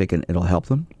motivational tactic and it'll help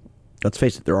them. Let's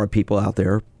face it, there are people out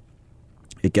there,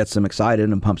 it gets them excited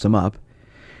and pumps them up.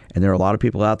 And there are a lot of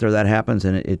people out there that happens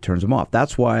and it turns them off.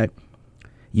 That's why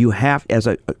you have, as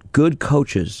good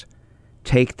coaches,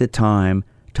 take the time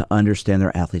to understand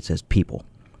their athletes as people.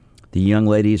 The young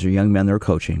ladies or young men they're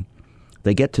coaching,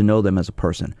 they get to know them as a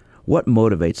person. What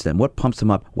motivates them? What pumps them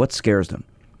up? What scares them?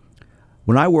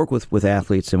 When I work with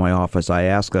athletes in my office, I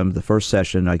ask them the first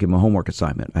session, I give them a homework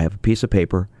assignment. I have a piece of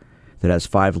paper that has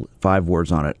five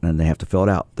words on it, and they have to fill it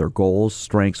out. Their goals,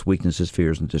 strengths, weaknesses,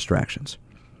 fears, and distractions.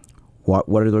 What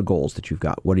are their goals that you've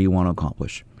got? What do you want to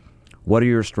accomplish? What are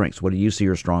your strengths? What do you see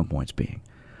your strong points being?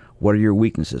 What are your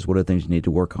weaknesses? What are the things you need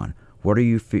to work on? What are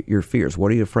your fears?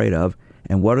 What are you afraid of?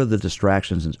 And what are the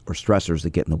distractions or stressors that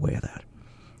get in the way of that?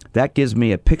 That gives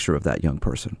me a picture of that young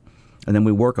person. And then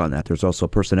we work on that. There's also a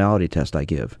personality test I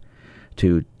give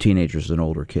to teenagers and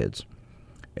older kids,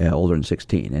 older than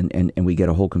 16. And we get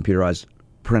a whole computerized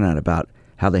printout about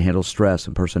how they handle stress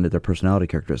and their personality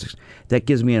characteristics. That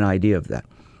gives me an idea of that.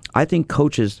 I think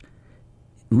coaches,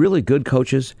 really good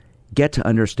coaches, get to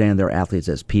understand their athletes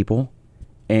as people,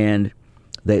 and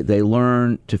they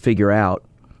learn to figure out,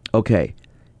 okay,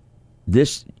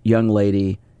 this young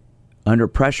lady under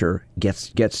pressure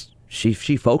she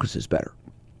focuses better.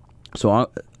 So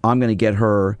I'm going to get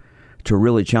her to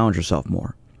really challenge herself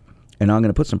more, and I'm going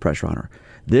to put some pressure on her.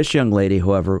 This young lady,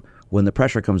 however, when the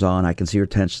pressure comes on, I can see her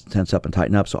tense up and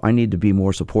tighten up. So I need to be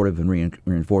more supportive and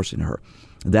reinforcing her.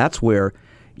 That's where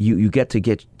you get to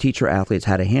teach your athletes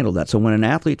how to handle that. So when an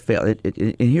athlete fails,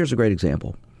 and here's a great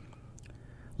example.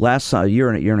 A year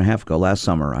and a half ago, last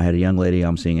summer, I had a young lady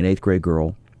I'm seeing, an 8th grade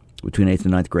girl, between 8th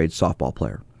and 9th grade softball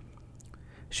player.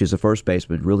 She's a first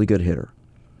baseman, really good hitter.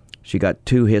 She got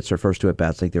 2 hits her first 2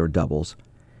 at-bats, I think they were doubles.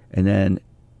 And then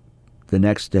the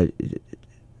next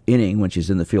inning, when she's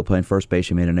in the field playing first base,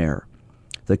 she made an error.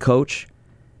 The coach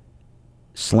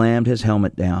slammed his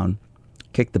helmet down,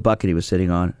 kicked the bucket he was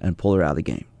sitting on, and pulled her out of the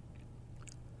game.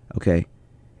 Okay?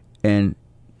 And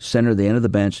sent her to the end of the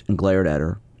bench and glared at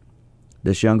her.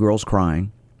 This young girl's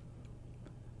crying.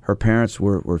 Her parents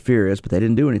were furious, but they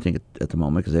didn't do anything at the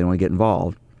moment because they didn't want to get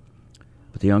involved.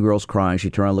 But the young girl's crying. She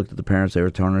turned and looked at the parents. They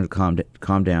were telling her to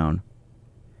calm down.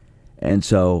 And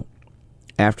so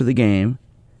after the game,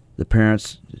 the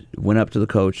parents went up to the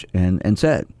coach and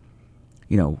said,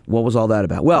 what was all that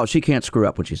about? Well, she can't screw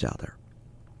up when she's out there.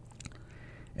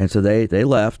 And so they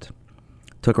left,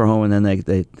 took her home, and then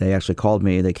they actually called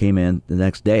me. They came in the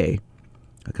next day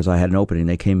because I had an opening.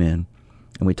 They came in,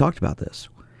 and we talked about this.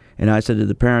 And I said to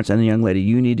the parents and the young lady,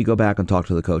 you need to go back and talk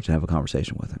to the coach and have a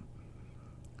conversation with him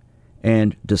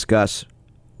and discuss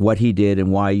what he did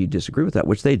and why you disagree with that,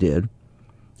 which they did.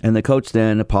 And the coach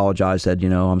then apologized, said,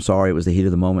 I'm sorry, it was the heat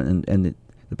of the moment. And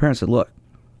the parents said, look,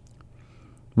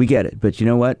 we get it, but you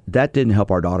know what? That didn't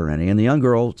help our daughter any. And the young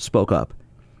girl spoke up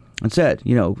and said,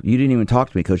 you didn't even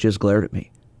talk to me, coach, you just glared at me.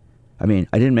 I mean,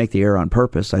 I didn't make the error on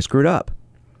purpose. I screwed up.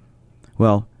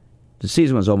 Well, the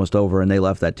season was almost over, and they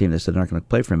left that team. They said they're not going to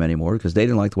play for him anymore because they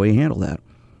didn't like the way he handled that.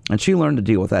 And she learned to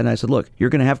deal with that. And I said, look,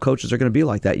 you're going to have coaches that are going to be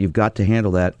like that. You've got to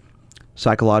handle that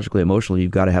psychologically, emotionally.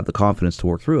 You've got to have the confidence to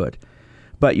work through it.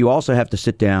 But you also have to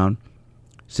sit down,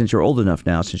 since you're old enough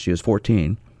now, since she was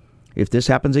 14. If this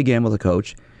happens again with a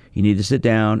coach, you need to sit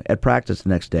down at practice the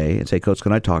next day and say, Coach,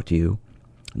 can I talk to you?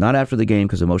 Not after the game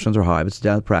because emotions are high, but sit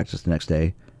down at practice the next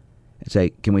day and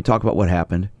say, can we talk about what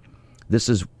happened? This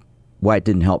is why it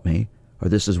didn't help me, or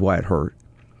this is why it hurt,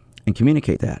 and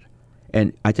communicate that.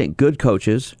 And I think good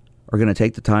coaches are going to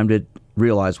take the time to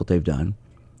realize what they've done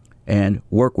and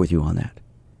work with you on that.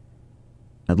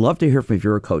 I'd love to hear from if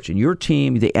you're a coach and your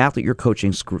team, the athlete you're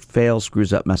coaching, fails,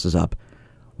 screws up, messes up.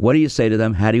 What do you say to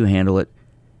them? How do you handle it?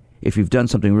 If you've done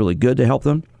something really good to help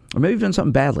them, or maybe you've done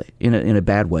something badly in a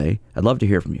bad way, I'd love to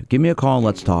hear from you. Give me a call and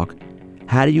let's talk.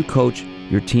 How do you coach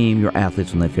your team, your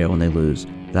athletes when they fail, when they lose?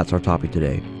 That's our topic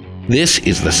today. This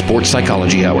is the Sports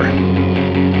Psychology Hour.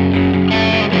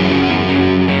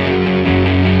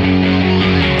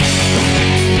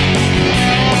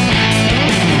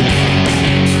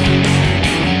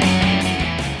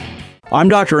 I'm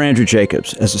Dr. Andrew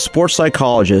Jacobs. As a sports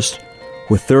psychologist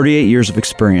with 38 years of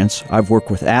experience, I've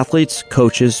worked with athletes,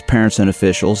 coaches, parents, and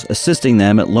officials, assisting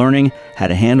them at learning how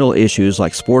to handle issues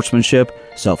like sportsmanship,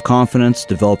 self-confidence,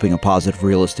 developing a positive,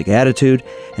 realistic attitude,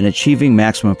 and achieving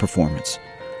maximum performance.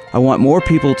 I want more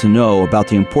people to know about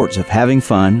the importance of having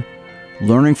fun,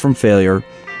 learning from failure,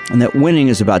 and that winning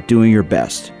is about doing your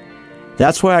best.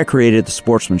 That's why I created the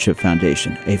Sportsmanship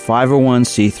Foundation, a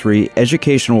 501c3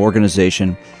 educational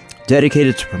organization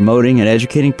dedicated to promoting and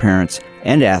educating parents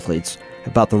and athletes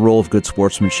about the role of good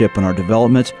sportsmanship in our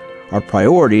development. Our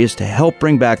priority is to help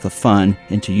bring back the fun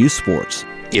into youth sports.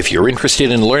 If you're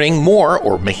interested in learning more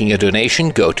or making a donation,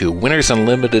 go to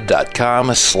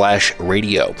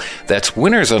winnersunlimited.com/radio. That's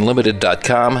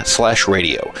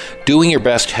winnersunlimited.com/radio. Doing your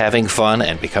best, having fun,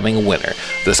 and becoming a winner.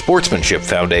 The Sportsmanship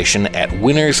Foundation at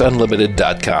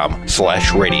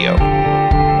winnersunlimited.com/radio.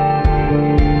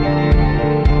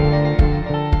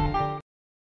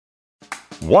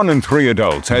 One in 3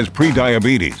 adults has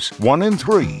prediabetes. 1 in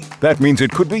 3. That means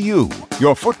it could be you,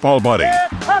 your football buddy,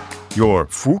 your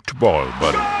football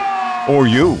buddy, or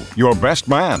you, your best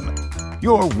man,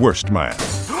 your worst man,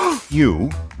 you,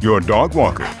 your dog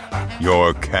walker,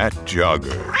 your cat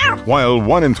jogger. While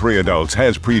 1 in 3 adults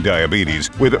has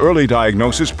prediabetes, with early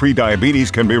diagnosis,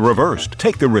 prediabetes can be reversed.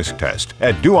 Take the risk test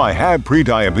at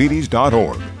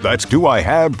doihaveprediabetes.org. That's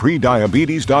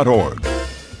doihaveprediabetes.org.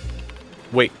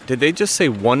 Wait, did they just say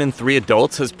 1 in 3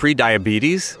 adults has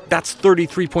prediabetes? That's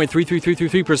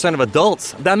 33.33333% of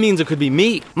adults. That means it could be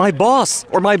me, my boss,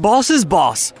 or my boss's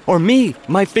boss, or me,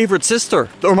 my favorite sister,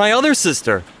 or my other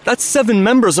sister. That's 7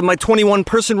 members of my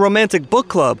 21-person romantic book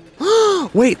club.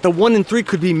 Wait, the 1 in 3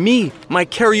 could be me, my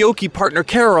karaoke partner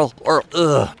Carol, or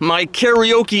my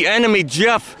karaoke enemy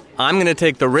Jeff. I'm gonna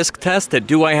take the risk test at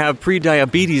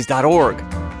doihaveprediabetes.org.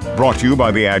 Brought to you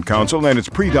by the Ad Council and its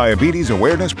Prediabetes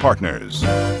Awareness Partners.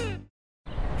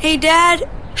 Hey, Dad,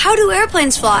 how do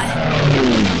airplanes fly?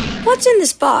 What's in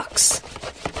this box?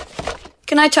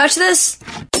 Can I touch this?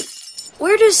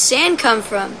 Where does sand come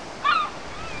from?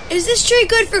 Is this tree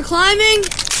good for climbing?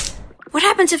 What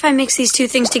happens if I mix these two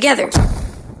things together?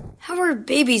 How are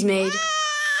babies made?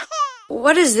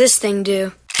 What does this thing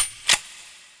do?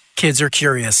 Kids are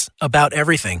curious about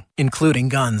everything, including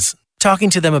guns. Talking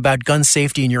to them about gun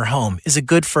safety in your home is a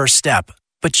good first step,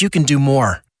 but you can do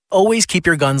more. Always keep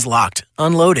your guns locked,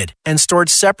 unloaded, and stored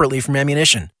separately from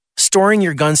ammunition. Storing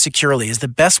your guns securely is the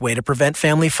best way to prevent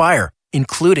family fire,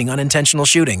 including unintentional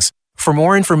shootings. For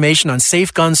more information on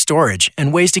safe gun storage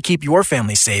and ways to keep your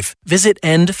family safe, visit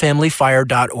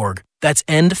endfamilyfire.org. That's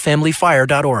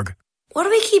endfamilyfire.org. What do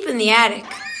we keep in the attic?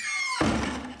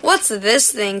 What's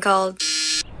this thing called?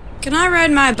 Can I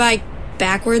ride my bike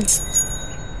backwards?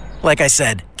 Like I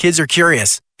said, kids are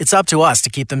curious. It's up to us to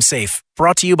keep them safe.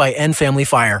 Brought to you by End Family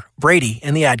Fire, Brady,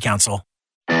 and the Ad Council.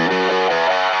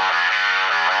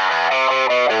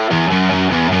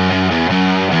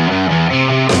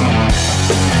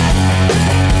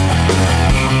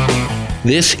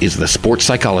 This is the Sports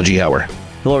Psychology Hour.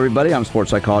 Hello, everybody. I'm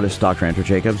sports psychologist Dr. Andrew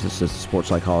Jacobs. This is the Sports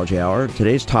Psychology Hour.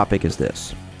 Today's topic is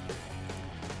this.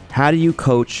 How do you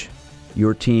coach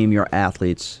your team, your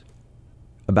athletes,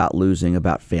 about losing,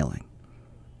 about failing?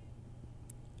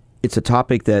 It's a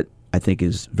topic that I think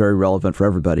is very relevant for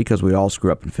everybody because we all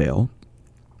screw up and fail.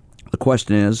 The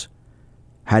question is,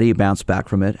 how do you bounce back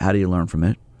from it? How do you learn from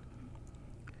it?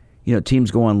 You know, teams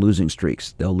go on losing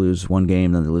streaks. They'll lose one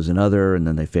game, then they lose another, and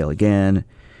then they fail again.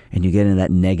 And you get in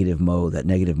that negative mode, that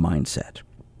negative mindset.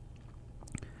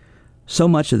 So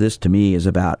much of this to me is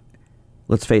about,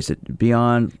 let's face it,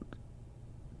 beyond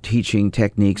teaching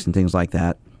techniques and things like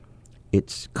that,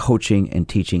 it's coaching and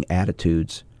teaching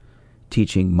attitudes,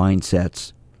 teaching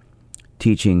mindsets,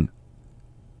 teaching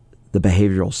the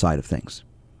behavioral side of things.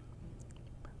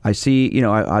 I see, you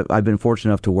know, I've been fortunate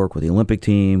enough to work with the Olympic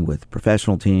team, with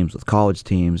professional teams, with college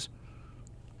teams.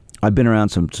 I've been around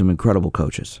some incredible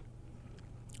coaches.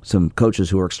 Some coaches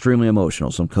who are extremely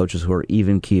emotional, some coaches who are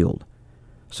even-keeled,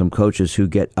 some coaches who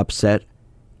get upset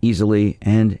easily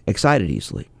and excited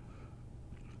easily.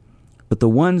 But the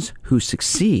ones who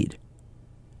succeed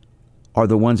are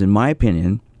the ones, in my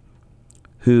opinion,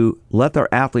 who let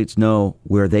their athletes know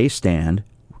where they stand,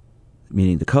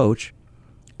 meaning the coach,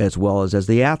 as well as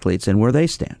the athletes and where they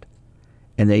stand.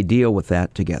 And they deal with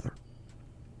that together.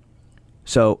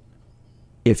 So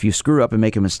if you screw up and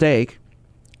make a mistake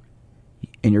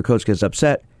and your coach gets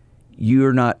upset,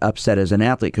 you're not upset as an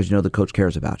athlete because you know the coach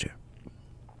cares about you.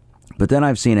 But then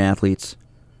I've seen athletes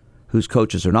whose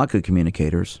coaches are not good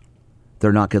communicators.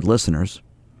 They're not good listeners.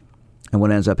 And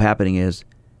what ends up happening is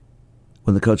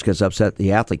when the coach gets upset,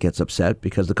 the athlete gets upset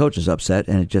because the coach is upset.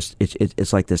 And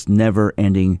it's like this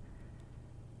never-ending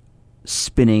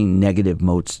spinning negative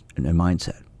modes and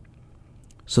mindset.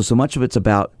 So much of it's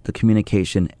about the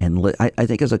communication. And I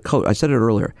think as a coach, I said it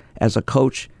earlier, as a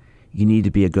coach, you need to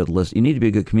be a good listener. You need to be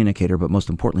a good communicator, but most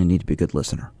importantly, you need to be a good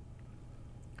listener.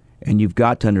 And you've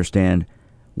got to understand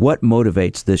what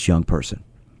motivates this young person.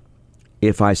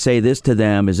 If I say this to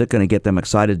them, is it going to get them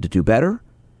excited to do better?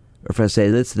 Or if I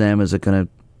say this to them, is it going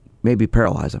to maybe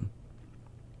paralyze them?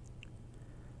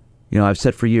 You know, I've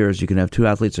said for years, you can have two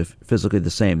athletes that are physically the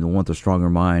same. The one with the stronger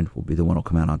mind will be the one who will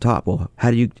come out on top. Well,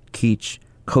 how do you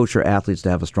coach your athletes to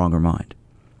have a stronger mind?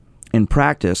 In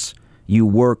practice, you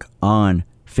work on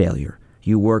failure.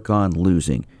 You work on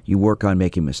losing. You work on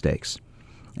making mistakes.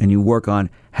 And you work on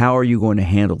how are you going to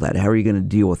handle that? How are you going to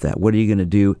deal with that? What are you going to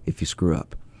do if you screw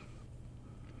up?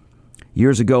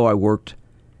 Years ago, I worked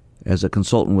as a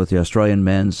consultant with the Australian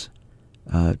men's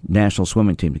national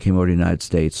swimming team that came over to the United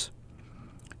States.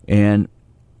 And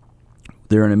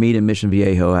they're in a meet in Mission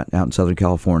Viejo out in Southern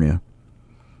California.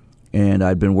 And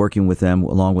I'd been working with them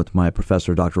along with my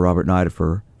professor, Dr. Robert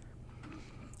Nidifer.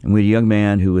 And we had a young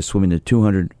man who was swimming the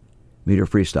 200-meter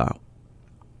freestyle.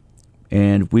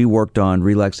 And we worked on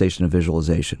relaxation and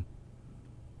visualization.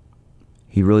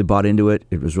 He really bought into it.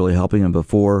 It was really helping him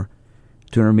before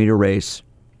 200-meter race.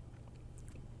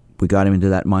 We got him into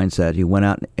that mindset. He went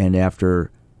out and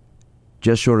after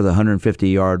just short of the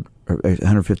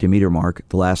 150-meter mark,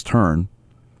 the last turn,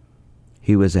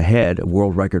 he was ahead of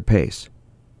world record pace.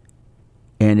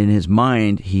 And in his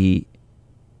mind, he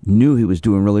knew he was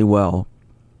doing really well.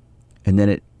 And then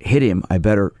it hit him, I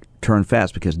better turn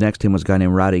fast, because next to him was a guy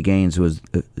named Roddy Gaines, who was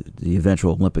the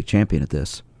eventual Olympic champion at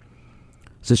this.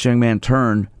 So this young man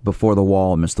turned before the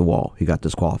wall and missed the wall. He got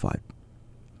disqualified.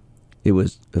 It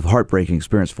was a heartbreaking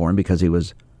experience for him because he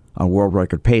was on world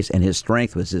record pace, and his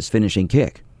strength was his finishing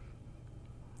kick.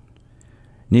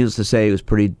 Needless to say, he was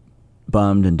pretty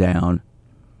bummed and down.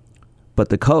 But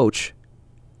the coach,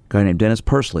 a guy named Dennis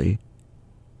Pursley,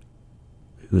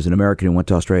 who's an American who went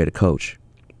to Australia to coach.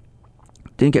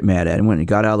 Didn't get mad at him. When he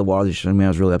got out of the water, the young man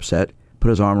was really upset. Put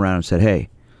his arm around him and said, "Hey,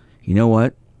 you know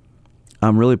what?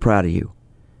 I'm really proud of you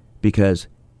because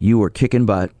you were kicking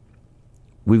butt.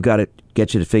 We've got to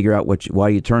get you to figure out why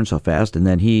you turn so fast." And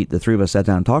then the three of us sat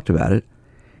down and talked about it.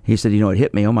 He said, "You know, it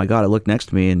hit me. Oh my God, I looked next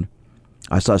to me and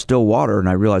I saw still water and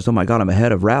I realized, oh my God, I'm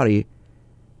ahead of Rowdy.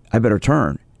 I better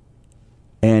turn."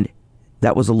 And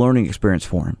that was a learning experience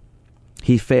for him.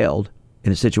 He failed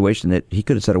in a situation that he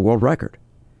could have set a world record.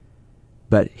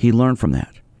 But he learned from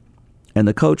that. And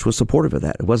the coach was supportive of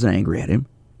that. It wasn't angry at him.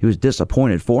 He was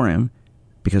disappointed for him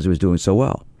because he was doing so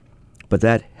well. But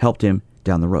that helped him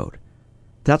down the road.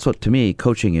 That's what, to me,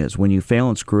 coaching is. When you fail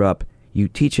and screw up, you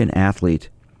teach an athlete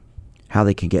how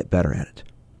they can get better at it.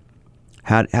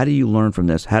 How do you learn from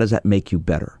this? How does that make you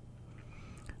better?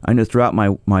 I know throughout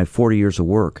my 40 years of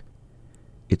work,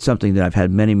 it's something that I've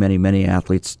had many, many, many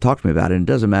athletes talk to me about. And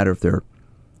it doesn't matter if they're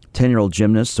 10-year-old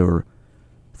gymnasts or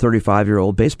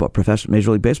 35-year-old professional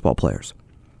Major League Baseball players.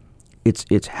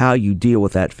 It's how you deal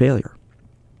with that failure.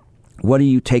 What do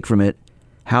you take from it?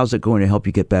 How's it going to help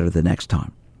you get better the next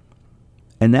time?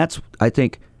 And that's, I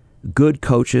think, good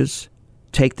coaches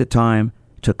take the time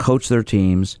to coach their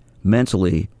teams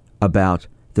mentally about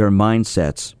their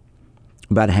mindsets,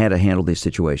 about how to handle these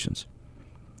situations.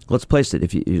 Let's face it,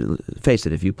 if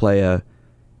you play a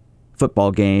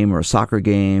football game or a soccer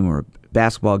game or a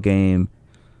basketball game,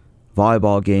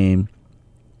 volleyball game,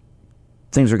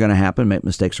 things are going to happen,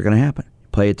 mistakes are going to happen.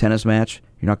 Play a tennis match,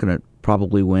 you're not going to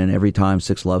probably win every time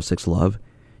 6-love, 6-love.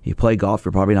 You play golf,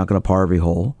 you're probably not going to par every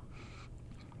hole.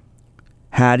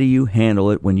 How do you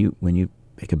handle it when you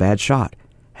make a bad shot?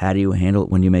 How do you handle it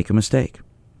when you make a mistake?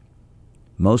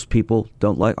 Most people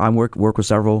don't like. I work with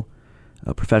several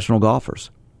professional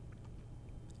golfers,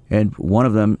 and one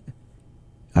of them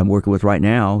I'm working with right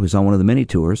now, who's on one of the mini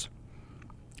tours,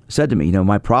 said to me, "You know,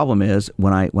 my problem is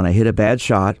when I hit a bad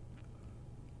shot,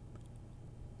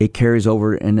 it carries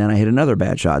over, and then I hit another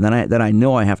bad shot, and then I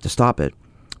know I have to stop it,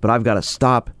 but I've got to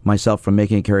stop myself from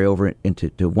making it carry over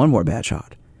into one more bad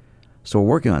shot." So we're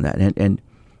working on that, and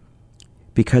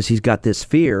because he's got this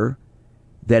fear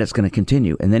that it's going to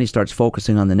continue, and then he starts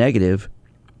focusing on the negative,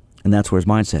 and that's where his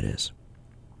mindset is.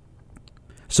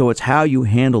 So it's how you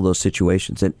handle those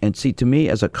situations. And see, to me,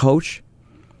 as a coach,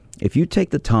 if you take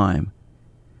the time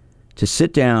to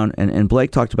sit down, and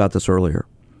Blake talked about this earlier,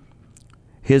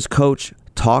 his coach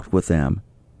talked with them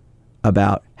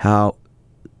about how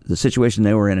the situation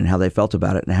they were in and how they felt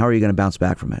about it, and how are you going to bounce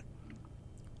back from it.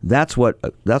 That's what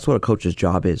a coach's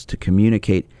job is, to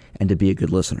communicate and to be a good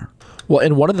listener. Well,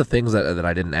 and one of the things that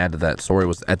I didn't add to that story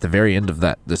was at the very end of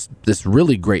this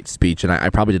really great speech, and I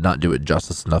probably did not do it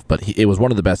justice enough, but it was one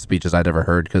of the best speeches I'd ever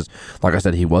heard because, like I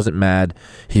said, he wasn't mad.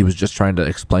 He was just trying to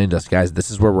explain to us, guys,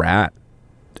 this is where we're at,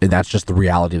 and that's just the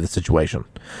reality of the situation.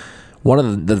 One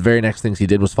of the very next things he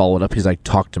did was follow it up. He's like,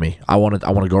 "Talk to me. I want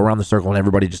to go around the circle and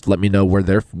everybody just let me know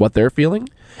what they're feeling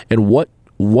and what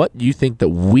you think that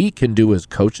we can do as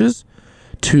coaches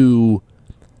to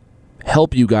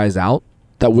help you guys out.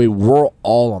 That way we're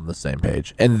all on the same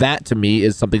page." And that, to me,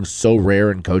 is something so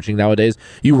rare in coaching nowadays.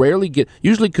 You rarely get,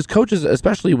 usually because coaches,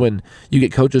 especially when you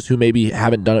get coaches who maybe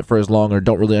haven't done it for as long or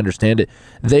don't really understand it,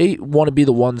 they want to be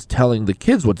the ones telling the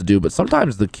kids what to do. But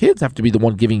sometimes the kids have to be the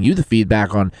one giving you the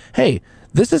feedback on, hey,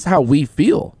 this is how we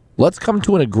feel. Let's come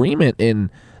to an agreement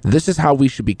in this is how we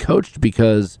should be coached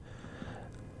because,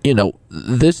 you know,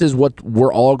 this is what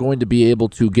we're all going to be able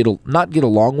to not get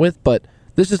along with, but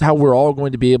this is how we're all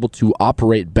going to be able to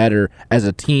operate better as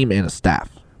a team and a staff.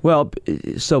 Well,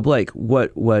 so Blake,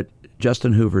 what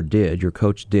Justin Hoover did, your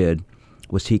coach did,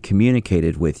 was he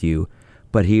communicated with you,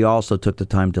 but he also took the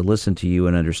time to listen to you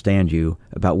and understand you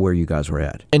about where you guys were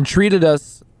at. And treated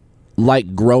us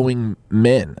like growing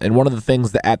men. And one of the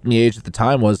things that at my age at the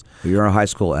time was... You're a high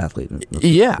school athlete.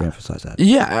 Yeah. Emphasize that.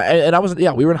 Yeah,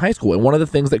 and we were in high school. And one of the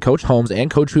things that Coach Holmes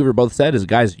and Coach Hoover both said is,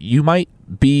 guys, you might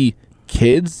be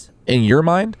kids in your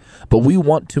mind, but we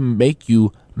want to make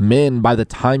you men by the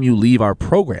time you leave our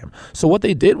program. So what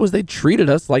they did was they treated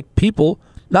us like people,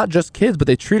 not just kids, but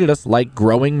they treated us like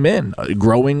growing men,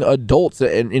 growing adults,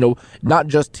 and, you know, not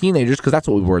just teenagers, because that's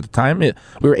what we were at the time. We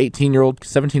were 17,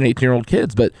 18-year-old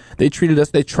kids, but they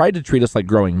tried to treat us like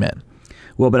growing men.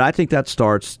 Well, but I think that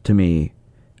starts, to me,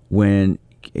 when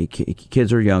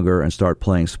kids are younger and start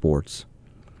playing sports.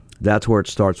 That's where it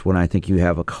starts, when I think you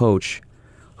have a coach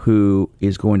who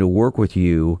is going to work with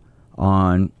you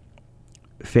on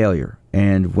failure.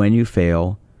 And when you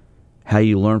fail, how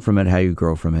you learn from it, how you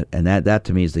grow from it. And that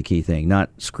to me is the key thing, not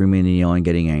screaming and yelling,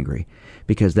 getting angry.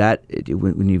 Because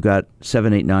when you've got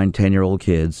 7, 8, 9, 10-year-old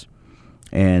kids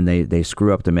and they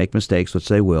screw up, they make mistakes, which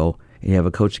they will, and you have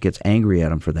a coach that gets angry at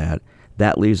them for that,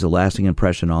 that leaves a lasting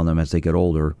impression on them as they get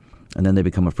older, and then they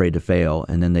become afraid to fail,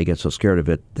 and then they get so scared of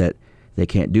it that they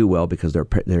can't do well because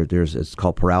there's it's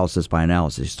called paralysis by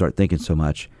analysis. You start thinking so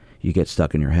much, you get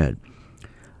stuck in your head.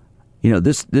 You know,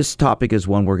 this topic is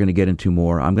one we're going to get into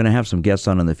more. I'm going to have some guests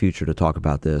on in the future to talk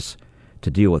about this, to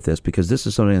deal with this, because this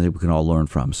is something that we can all learn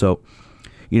from. So,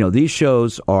 you know, these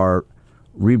shows are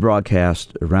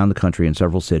rebroadcast around the country in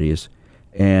several cities,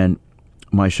 and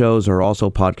my shows are also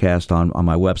podcast on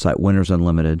my website,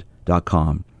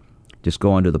 winnersunlimited.com. Just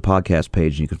go onto the podcast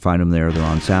page and you can find them there. They're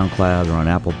on SoundCloud, they're on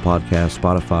Apple Podcasts,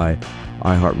 Spotify,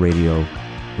 iHeartRadio,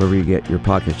 wherever you get your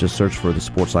podcasts. Just search for the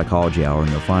Sports Psychology Hour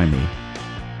and you'll find me.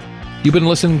 You've been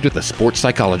listening to the Sports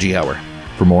Psychology Hour.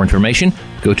 For more information,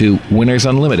 go to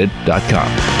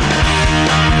winnersunlimited.com.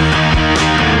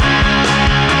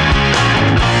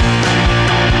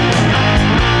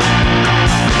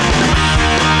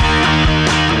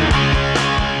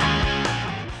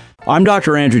 I'm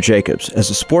Dr. Andrew Jacobs.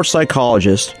 As a sports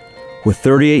psychologist with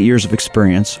 38 years of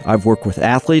experience, I've worked with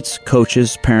athletes,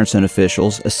 coaches, parents, and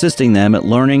officials, assisting them at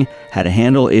learning how to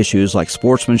handle issues like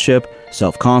sportsmanship,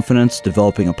 self-confidence,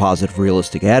 developing a positive,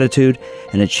 realistic attitude,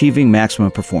 and achieving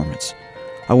maximum performance.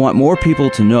 I want more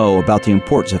people to know about the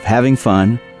importance of having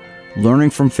fun, learning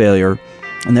from failure,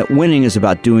 and that winning is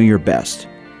about doing your best.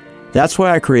 That's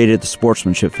why I created the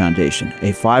Sportsmanship Foundation,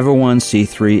 a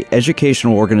 501c3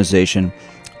 educational organization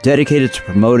dedicated to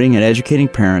promoting and educating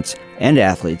parents and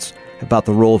athletes about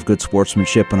the role of good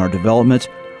sportsmanship in our development.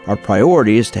 Our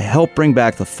priority is to help bring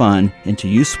back the fun into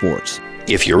youth sports.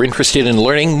 If you're interested in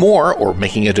learning more or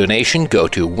making a donation, go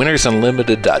to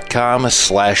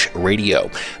winnersunlimited.com/radio.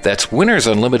 That's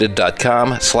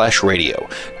winnersunlimited.com/radio.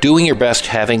 Doing your best,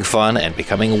 having fun, and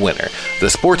becoming a winner. The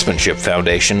Sportsmanship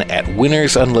Foundation at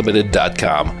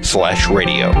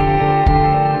winnersunlimited.com/radio.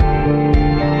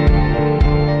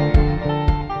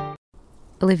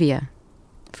 Olivia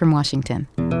from Washington.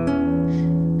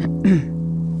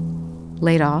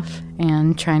 Laid off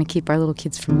and trying to keep our little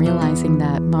kids from realizing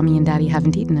that mommy and daddy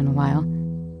haven't eaten in a while.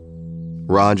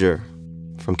 Roger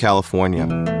from California.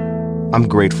 I'm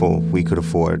grateful we could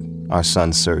afford our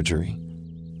son's surgery.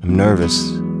 I'm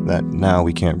nervous that now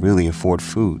we can't really afford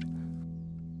food.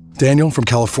 Daniel from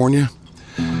California.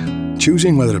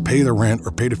 Choosing whether to pay the rent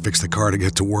or pay to fix the car to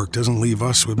get to work doesn't leave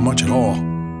us with much at all.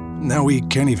 Now we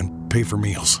can't even pay for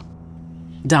meals.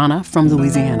 Donna from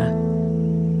Louisiana.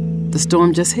 The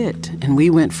storm just hit, and we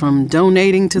went from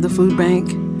donating to the food bank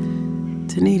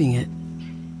to needing it.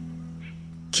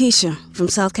 Keisha from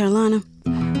South Carolina.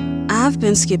 I've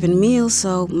been skipping meals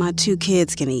so my 2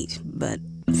 kids can eat, but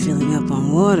filling up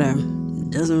on water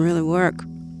doesn't really work.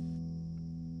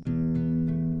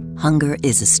 Hunger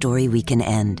is a story we can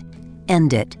end.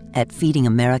 End it at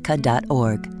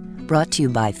feedingamerica.org. Brought to you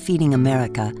by Feeding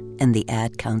America and the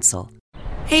Ad Council.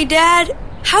 Hey, Dad,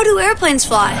 how do airplanes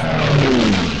fly?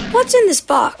 What's in this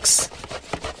box?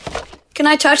 Can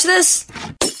I touch this?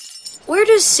 Where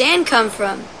does sand come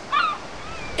from?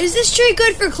 Is this tree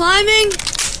good for climbing?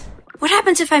 What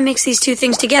happens if I mix these two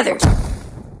things together?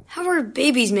 How are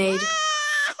babies made?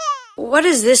 What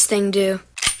does this thing do?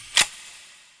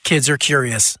 Kids are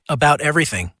curious about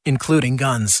everything, including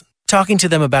guns. Talking to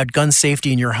them about gun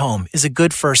safety in your home is a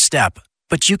good first step,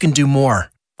 but you can do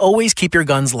more. Always keep your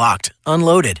guns locked,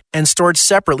 unloaded, and stored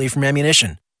separately from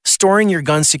ammunition. Storing your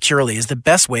guns securely is the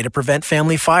best way to prevent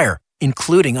family fire,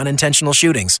 including unintentional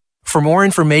shootings. For more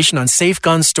information on safe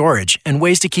gun storage and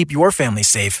ways to keep your family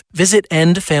safe, visit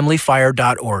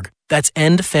endfamilyfire.org. That's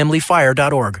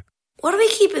endfamilyfire.org. What do we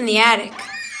keep in the attic?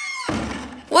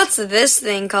 What's this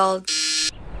thing called?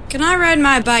 Can I ride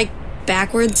my bike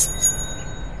backwards?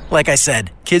 Like I said,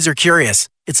 kids are curious.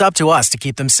 It's up to us to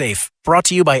keep them safe. Brought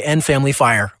to you by End Family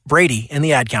Fire, Brady, and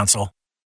the Ad Council.